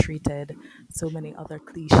left untreated, so many other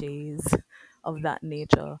cliches of that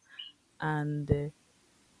nature. And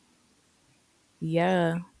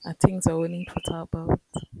yeah, I think so. We need to talk about.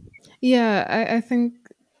 Yeah, I think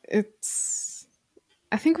it's.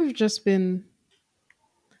 I think we've just been.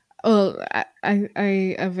 Well,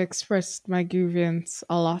 I have expressed my grievance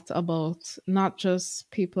a lot about not just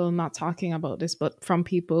people not talking about this, but from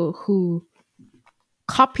people who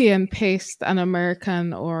copy and paste an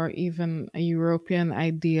American or even a European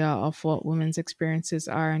idea of what women's experiences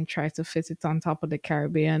are and try to fit it on top of the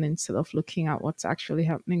Caribbean instead of looking at what's actually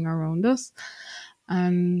happening around us.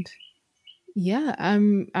 And yeah,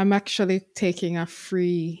 I'm actually taking a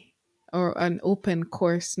free or an open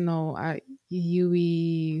course now at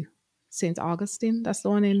UE St. Augustine. That's the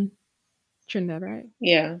one in Trinidad, right?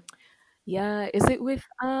 Yeah. Yeah, is it with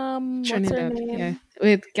what's her Trinidad, yeah, name?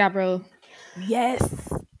 with Gabriel.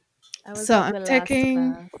 Yes. I was So at I'm the last taking.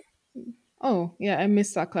 class. Oh yeah, I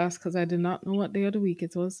missed that class because I did not know what day of the week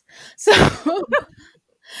it was. So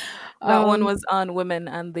That one um, was on women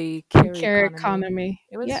and the care care economy. economy.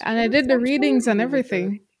 Yeah, and It I was did the actually readings and really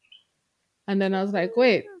good. everything. And then I was like,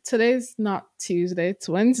 wait, today's not Tuesday, it's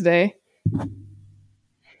Wednesday.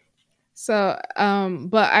 So,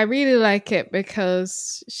 but I really like it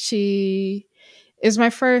because she is my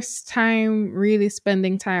first time really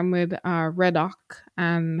spending time with Redoc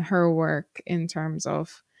and her work in terms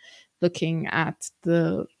of looking at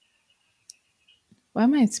the. Why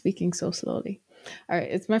am I speaking so slowly? All right,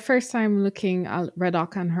 it's my first time looking at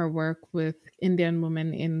Redoc and her work with Indian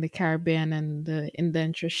women in the Caribbean and the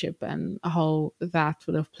indentureship and how that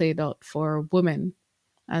would have played out for women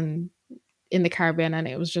and in the Caribbean, and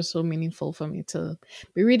it was just so meaningful for me to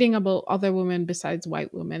be reading about other women besides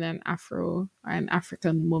white women and Afro and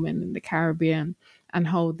African women in the Caribbean and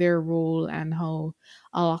how their role and how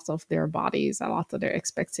a lot of their bodies, a lot of their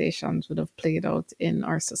expectations would have played out in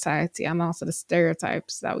our society and also the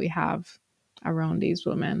stereotypes that we have around these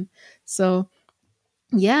women. So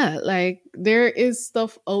yeah, like there is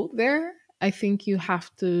stuff out there. I think you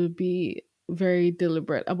have to be very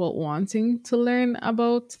deliberate about wanting to learn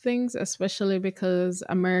about things, especially because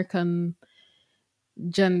American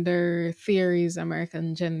gender theories,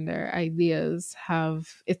 American gender ideas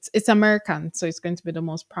have it's American, so it's going to be the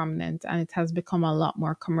most prominent and it has become a lot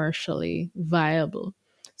more commercially viable.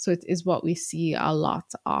 So it is what we see a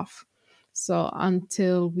lot of. So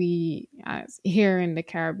until we here in the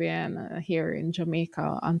Caribbean, here in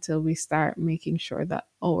Jamaica, until we start making sure that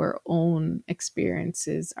our own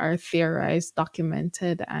experiences are theorized,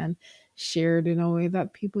 documented, and shared in a way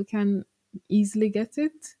that people can easily get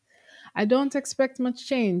it, I don't expect much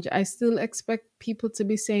change. I still expect people to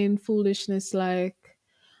be saying foolishness like,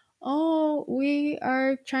 oh, we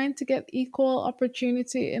are trying to get equal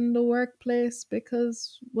opportunity in the workplace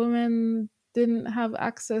because women didn't have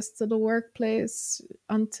access to the workplace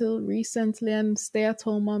until recently and stay at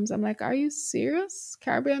home moms. I'm like, are you serious?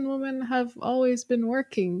 Caribbean women have always been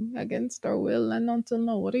working against our will and until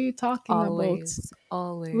now. What are you talking about? Always,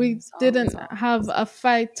 We always, always, didn't have always. a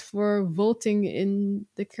fight for voting in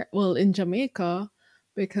in Jamaica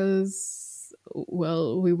because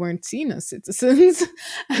we weren't seen as citizens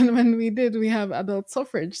and when we did we have adult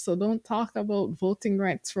suffrage, so don't talk about voting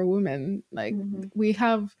rights for women. Like Hmm. we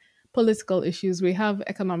have political issues, we have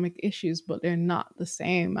economic issues, but they're not the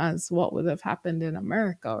same as what would have happened in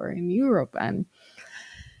America or in Europe. And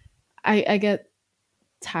I get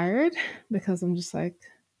tired because I'm just like,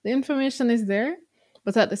 the information is there,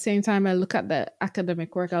 but at the same time, I look at the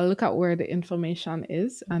academic work, I look at where the information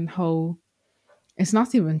is and how it's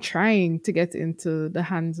not even trying to get into the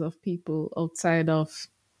hands of people outside of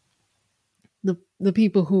the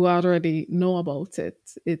people who already know about it.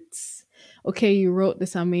 It's okay, you wrote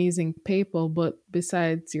this amazing paper, but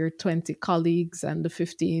besides your 20 colleagues and the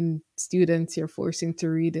 15 students you're forcing to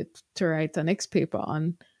read it to write a next paper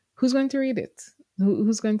on, who's going to read it?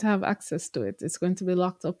 Who's going to have access to it? It's going to be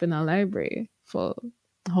locked up in a library for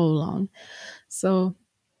how long? So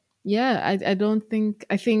yeah, I don't think,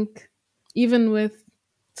 I think even with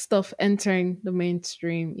stuff entering the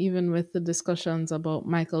mainstream, even with the discussions about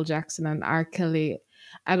Michael Jackson and R. Kelly,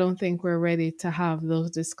 I don't think we're ready to have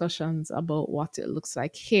those discussions about what it looks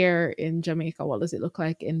like here in Jamaica. What does it look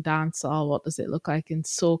like in dancehall? What does it look like in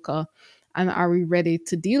soca? And are we ready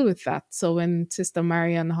to deal with that? So when Sister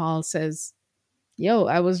Marian Hall says, yo,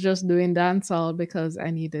 I was just doing dancehall because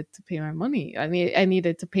I needed to pay my money. I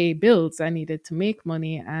needed to pay bills. I needed to make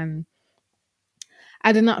money, and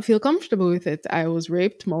I did not feel comfortable with it. I was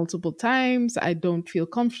raped multiple times. I don't feel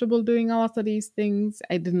comfortable doing a lot of these things.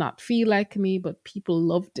 I did not feel like me, but people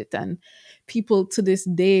loved it. And people to this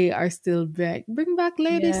day are still like, bring back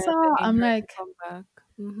Lady Yeah, Saw. they need I'm her to like, come back.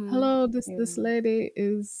 Hmm. hello, Yeah. this lady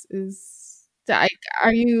is like,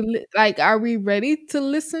 are you like, are we ready to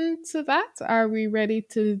listen to that? Are we ready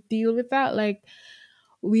to deal with that? Like,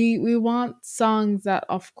 we want songs that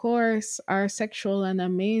of course are sexual and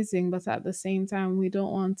amazing, but at the same time we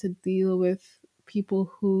don't want to deal with people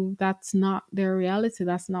who that's not their reality,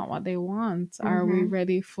 that's not what they want. Are we Mm-hmm.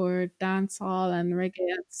 ready for dancehall and reggae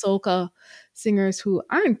and soca singers who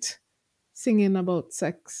aren't singing about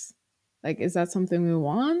sex? Like, is that something we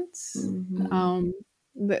want? Mm-hmm. um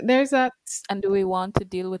there's that. And do we want to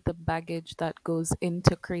deal with the baggage that goes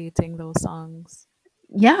into creating those songs?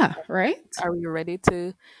 Yeah, right? Are we ready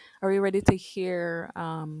to hear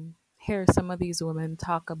some of these women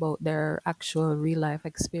talk about their actual real life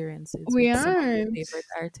experiences We with some of your aren't. favorite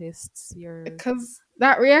artists? Your Because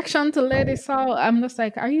that reaction to Lady Saul, I'm just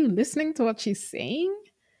like, are you listening to what she's saying?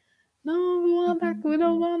 No, we want that. We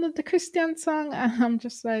don't want the Christian song. And I'm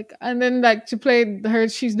just like, and then like she played her,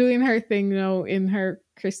 she's doing her thing, in her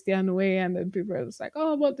Christian way. And then people are just like,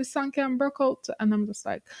 oh, but the song can broke out. And I'm just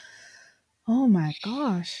like, oh my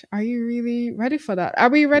gosh, are you really ready for that? Are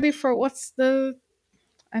we ready for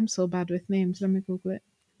I'm so bad with names. Let me Google it.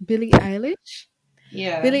 Billie Eilish?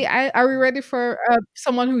 Yeah. Are we ready for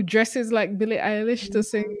someone who dresses like Billie Eilish to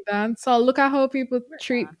sing dance? So look at how people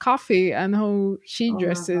treat coffee and how she Oh my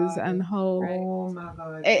dresses and god. how right. Oh my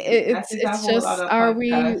god. That it's is a it's whole just, other are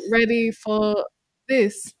we podcast. ready for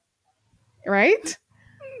this, right?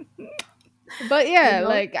 But You yeah, know?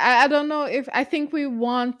 like I don't know, if I think we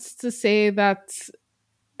want to say that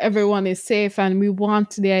everyone is safe and we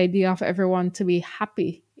want the idea of everyone to be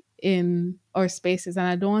happy in our spaces, and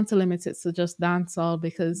I don't want to limit it to just dancehall,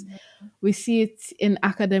 because we see it in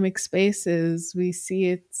academic spaces. We see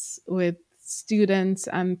it with students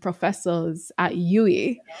and professors at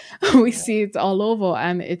UE. We see it all over,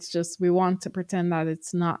 and it's just we want to pretend that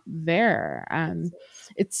it's not there. And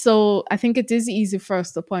it's so, I think it is easy for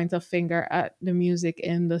us to point a finger at the music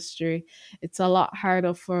industry. It's a lot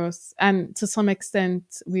harder for us, and to some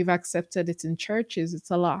extent, we've accepted it in churches.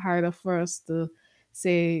 It's a lot harder for us to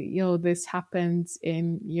say, yo, this happens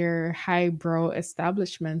in your highbrow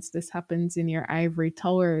establishments, this happens in your ivory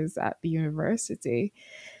towers at the university.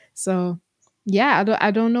 So yeah,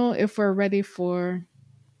 I don't know if we're ready for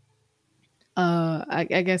I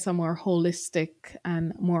guess a more holistic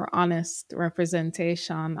and more honest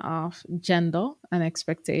representation of gender and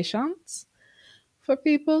expectations for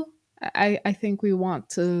people. I think we want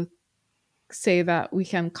to say that we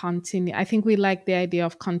can continue. I think we like the idea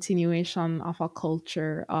of continuation of a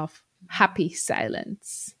culture of happy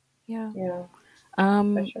silence. Yeah. Yeah, for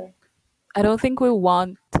Um, sure. I don't think we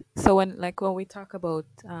want. So when we talk about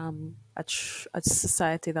a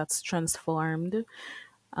society that's transformed,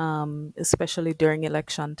 especially during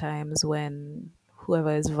election times when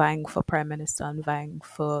whoever is vying for prime minister and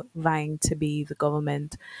vying to be the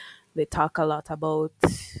government, they talk a lot about,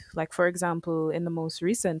 like for example, in the most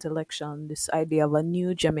recent election, this idea of a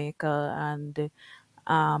new Jamaica, and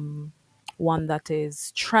um, one that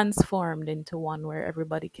is transformed into one where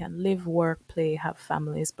everybody can live, work, play, have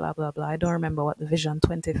families, blah blah blah. I don't remember what the Vision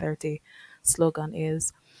 2030 slogan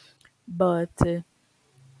is, but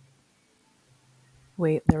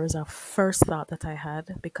wait, there was a first thought that I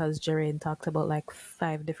had because Jeraine talked about like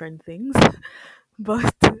five different things.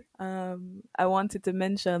 But I wanted to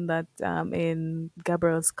mention that in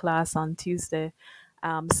Gabriel's class on Tuesday,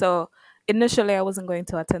 so initially I wasn't going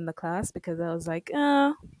to attend the class because I was like,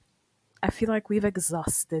 I feel like we've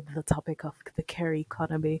exhausted the topic of the care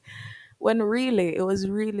economy. When really, it was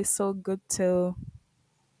really so good to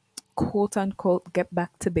quote unquote get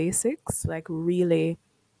back to basics, like really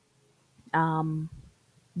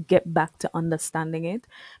get back to understanding it.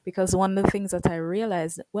 Because one of the things that I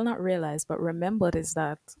realized, well, not realized, but remembered, is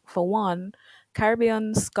that for one,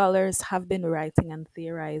 Caribbean scholars have been writing and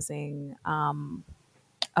theorizing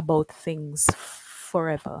about things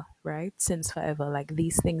forever, right? Since forever, like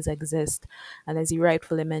these things exist. And as you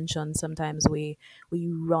rightfully mentioned, sometimes we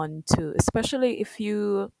run to, especially if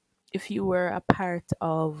you were a part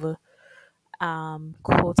of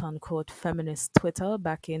quote unquote feminist Twitter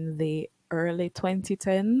back in the early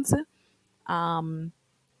 2010s,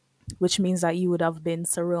 which means that you would have been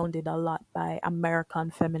surrounded a lot by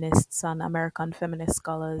American feminists and American feminist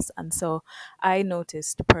scholars. And so I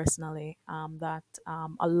noticed personally that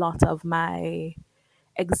a lot of my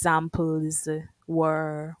examples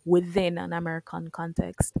were within an American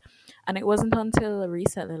context. And it wasn't until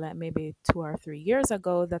recently, like maybe 2 or 3 years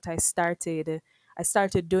ago, that I started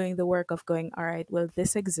doing the work of going, all right, well,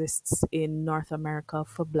 this exists in North America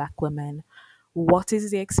for Black women. What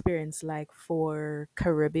is the experience like for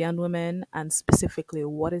Caribbean women? And specifically,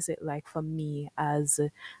 what is it like for me as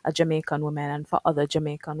a Jamaican woman and for other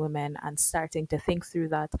Jamaican women? And starting to think through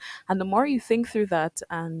that. And the more you think through that,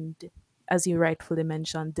 and as you rightfully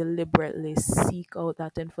mentioned, deliberately seek out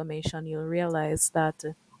that information, you'll realize that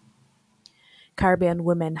Caribbean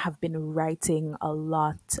women have been writing a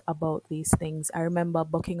lot about these things. I remember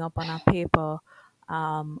booking up on a paper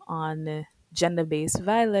on gender based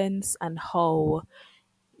violence and how,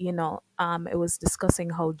 it was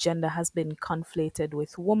discussing how gender has been conflated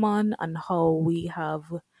with woman and how we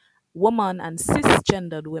have woman and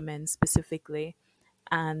cisgendered women specifically,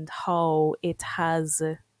 and how it has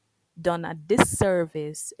done a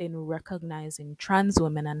disservice in recognizing trans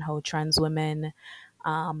women and how trans women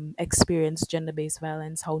experience gender based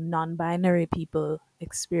violence, how non binary people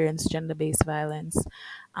experience gender based violence.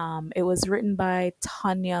 It was written by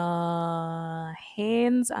Tanya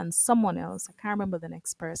Haynes and someone else. I can't remember the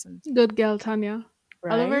next person, Good girl, Tanya.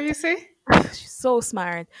 Oliver, right? you say? She's so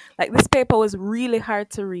smart. Like this paper was really hard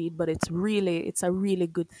to read, but it's a really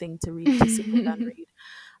good thing to read, to sit with and read.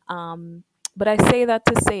 Um, but I say that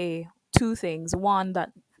to say two things. One,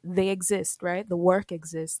 that they exist, right? The work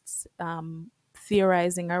exists.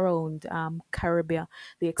 Theorizing around Caribbean,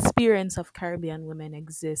 the experience of Caribbean women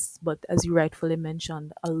exists, but as you rightfully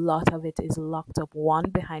mentioned, a lot of it is locked up, one,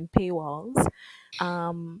 behind paywalls.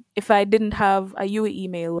 If I didn't have a UE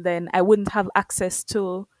email, then I wouldn't have access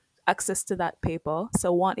to that paper.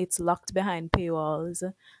 So one, it's locked behind paywalls.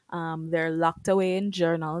 They're locked away in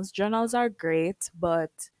journals. Journals are great,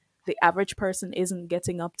 but the average person isn't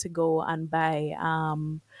getting up to go and buy.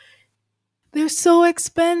 They're so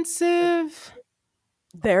expensive.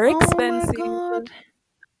 They're Oh my expensive. god.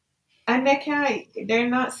 And they're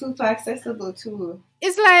not super accessible too.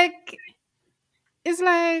 It's like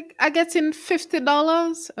I get in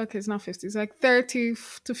 $50. Okay, it's not 50. It's like to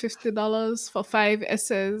 $50 for 5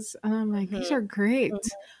 essays, and I'm like, these Hmm. are great,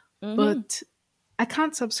 Hmm. but I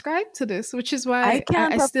can't subscribe to this, which is I why I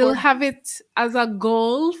can't still afford have this. it as a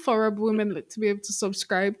goal for a women to be able to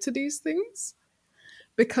subscribe to these things.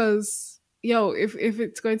 Because if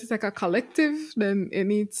it's going to take a collective, then it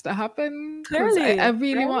needs to happen. Because I Clearly,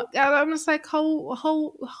 really right? want. I'm just like,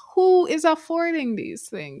 how who is affording these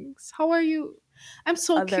things? How are you? I'm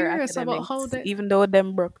so Other curious about how academics, even though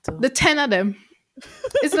them broke too. the 10 of them.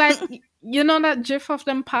 It's like, you know that gif of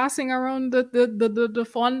them passing around the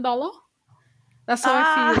 $1. That's how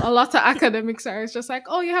I feel. Ah, A lot of academics are. It's just like,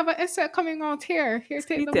 oh, you have an essay coming out here. Here,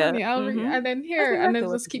 take the split yeah. money. And then That's here, and exactly then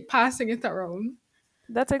what just it keep is. passing it around.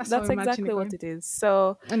 That's how I That's imagine it exactly what going. it is.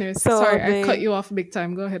 So Anyways, so sorry, I cut the you off big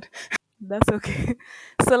time. Go ahead. That's okay.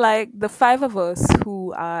 So like the five of us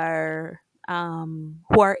who are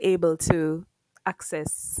able to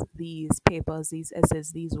access these papers, these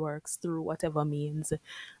essays, these works through whatever means,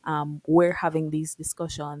 we're having these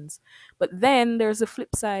discussions. But then there's a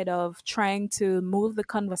flip side of trying to move the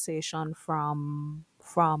conversation from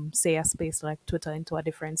say a space like Twitter into a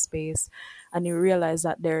different space, and you realize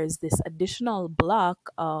that there is this additional block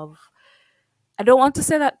of, I don't want to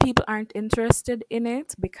say that people aren't interested in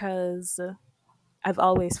it, because I've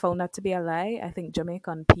always found that to be a lie. I think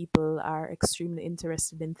Jamaican people are extremely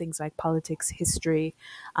interested in things like politics, history,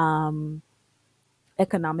 um,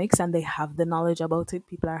 economics, and they have the knowledge about it.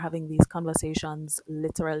 People are having these conversations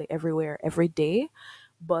literally everywhere, every day.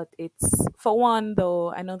 But it's, for one,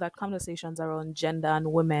 though, I know that conversations around gender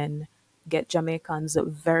and women get Jamaicans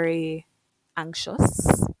very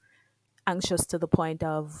anxious, anxious to the point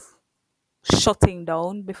of shutting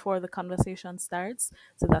down before the conversation starts.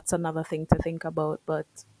 So that's another thing to think about. But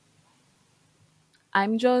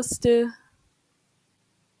I'm just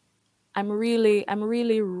I'm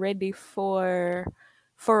really ready for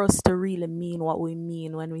us to really mean what we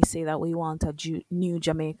mean when we say that we want a new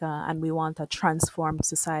Jamaica and we want a transformed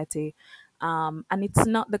society. And it's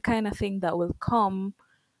not the kind of thing that will come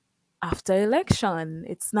after election.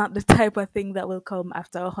 It's not the type of thing that will come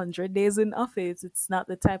after 100 days in office. It's not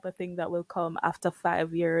the type of thing that will come after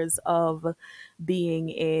 5 years of being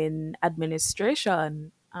in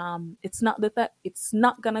administration. It's not that it's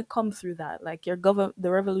not gonna come through that. Like the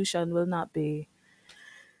revolution will not be.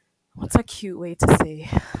 What's a cute way to say?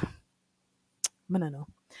 I don't know.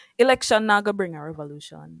 Election not gonna bring a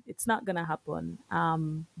revolution. It's not gonna happen.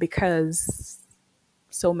 Because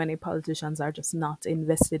so many politicians are just not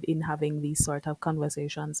invested in having these sort of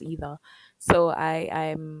conversations either. So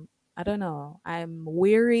I don't know. I'm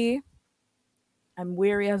weary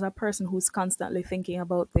as a person who's constantly thinking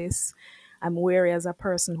about this. I'm weary as a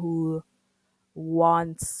person who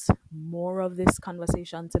wants more of this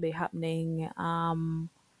conversation to be happening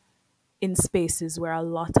in spaces where a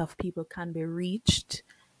lot of people can be reached.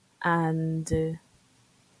 And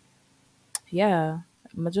yeah,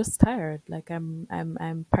 I'm just tired. Like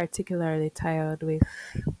I'm particularly tired with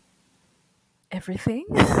everything.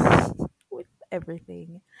 With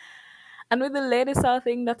everything. And with the latest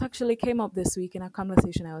thing that actually came up this week in a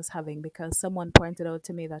conversation I was having, because someone pointed out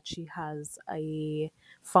to me that she has a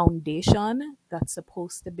foundation that's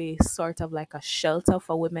supposed to be sort of like a shelter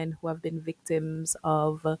for women who have been victims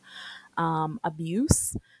of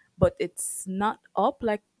abuse, but it's not up.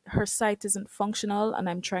 Like her site isn't functional, and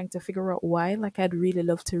I'm trying to figure out why. Like I'd really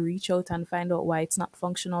love to reach out and find out why it's not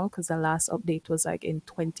functional, because the last update was like in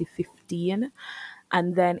 2015.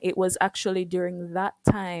 And then it was actually during that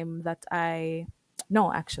time that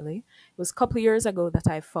no, actually, it was a couple of years ago that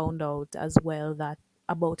I found out as well that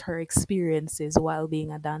about her experiences while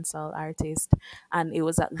being a dancehall artist. And it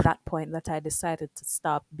was at that point that I decided to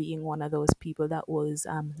stop being one of those people that was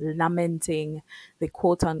lamenting the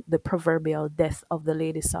quote on the proverbial death of the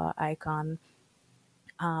Lady Saw icon,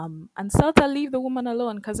 and start to leave the woman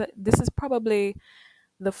alone, because this is probably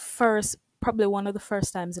probably one of the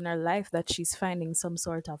first times in her life that she's finding some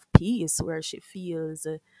sort of peace where she feels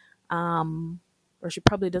where she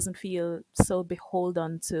probably doesn't feel so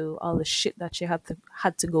beholden to all the shit that she had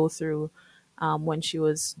to go through when she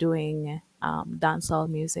was doing dancehall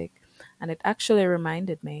music. And it actually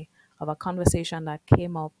reminded me of a conversation that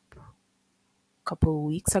came up couple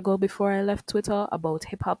weeks ago before I left Twitter about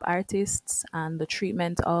hip hop artists and the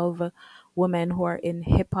treatment of women who are in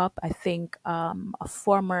hip hop. I think a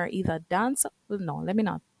former either dancer, no, let me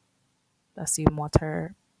not assume what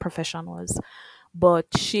her profession was, but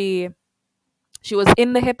she was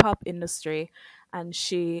in the hip hop industry, and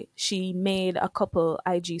she made a couple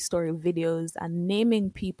IG story videos and naming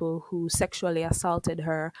people who sexually assaulted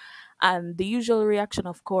her. And the usual reaction,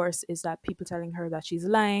 of course, is that people telling her that she's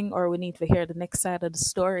lying or we need to hear the next side of the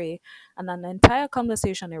story. And an entire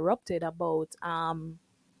conversation erupted about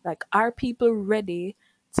like, are people ready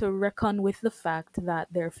to reckon with the fact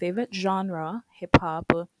that their favorite genre, hip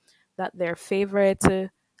hop, that their favorite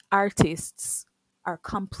artists are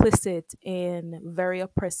complicit in very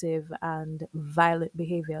oppressive and violent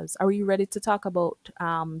behaviors? Are we ready to talk about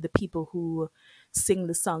the people who sing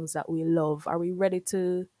the songs that we love? Are we ready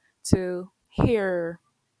to hear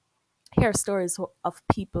stories of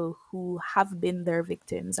people who have been their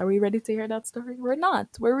victims? Are we ready to hear that story? We're not.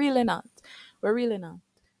 We're really not. We're really not.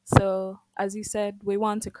 So, as you said, we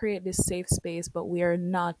want to create this safe space, but we're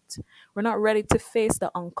not ready to face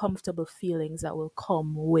the uncomfortable feelings that will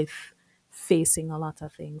come with facing a lot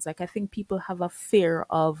of things. Like, I think people have a fear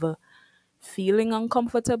of feeling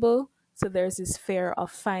uncomfortable. So there's this fear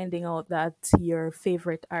of finding out that your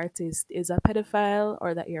favorite artist is a pedophile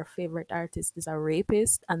or that your favorite artist is a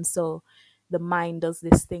rapist. And so the mind does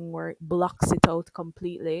this thing where it blocks it out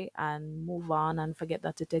completely and move on and forget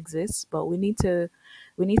that it exists. But we need to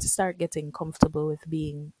start getting comfortable with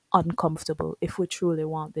being uncomfortable if we truly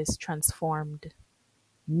want this transformed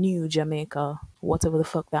new Jamaica, whatever the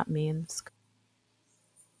fuck that means.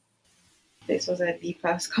 This was a deep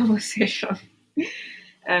ass conversation.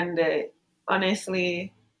 And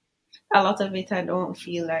honestly, a lot of it I don't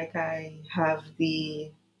feel like I have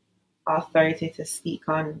the authority to speak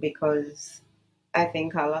on, because I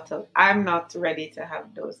think a lot of I'm not ready to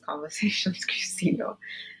have those conversations, Christina.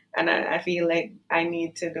 And I feel like I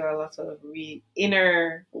need to do a lot of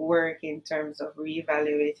inner work in terms of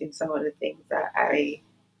reevaluating some of the things that I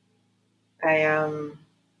I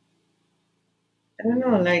don't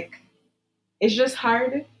know, like, it's just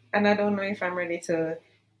hard, and I don't know if I'm ready to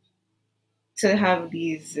have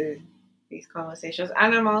these conversations.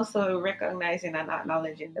 And I'm also recognizing and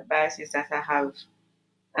acknowledging the biases that I have,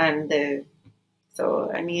 and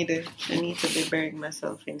so I need to be burying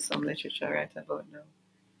myself in some literature right about now,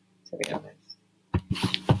 to be honest.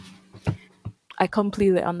 I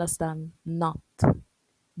completely understand not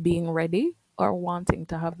being ready or wanting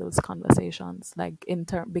to have those conversations, like in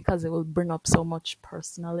term, because it will bring up so much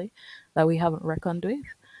personally that we haven't reckoned with.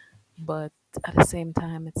 But at the same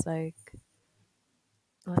time, it's like,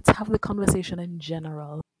 let's have the conversation in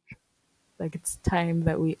general. Like, it's time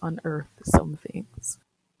that we unearth some things.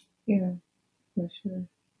 Yeah, for sure.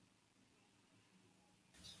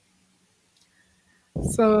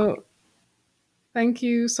 So, thank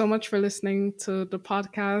you so much for listening to the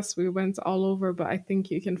podcast. We went all over, but I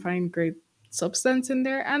think you can find great substance in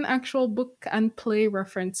there and actual book and play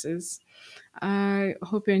references. I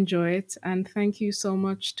hope you enjoy it. And thank you so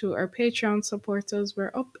much to our Patreon supporters.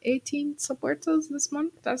 We're up 18 supporters this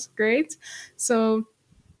month. That's great. So,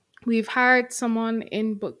 we've hired someone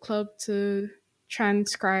in book club to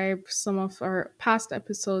transcribe some of our past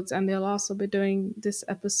episodes, and they'll also be doing this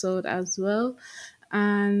episode as well.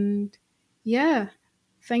 And yeah,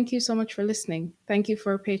 thank you so much for listening. Thank you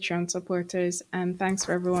for Patreon supporters, and thanks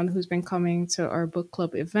for everyone who's been coming to our book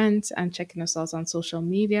club event and checking us out on social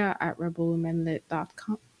media at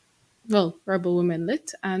rebelwomenlit.com. Well, Rebel Women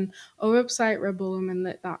Lit, and our website,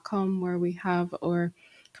 rebelwomenlit.com, where we have our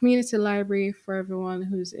community library for everyone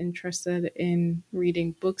who's interested in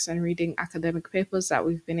reading books and reading academic papers that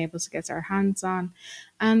we've been able to get our hands on,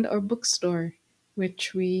 and our bookstore,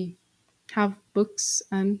 which we have books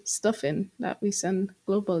and stuff in that we send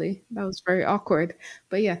globally. That was very awkward.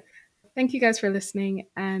 But yeah, thank you guys for listening,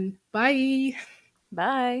 and bye.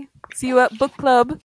 Bye. See you at book club.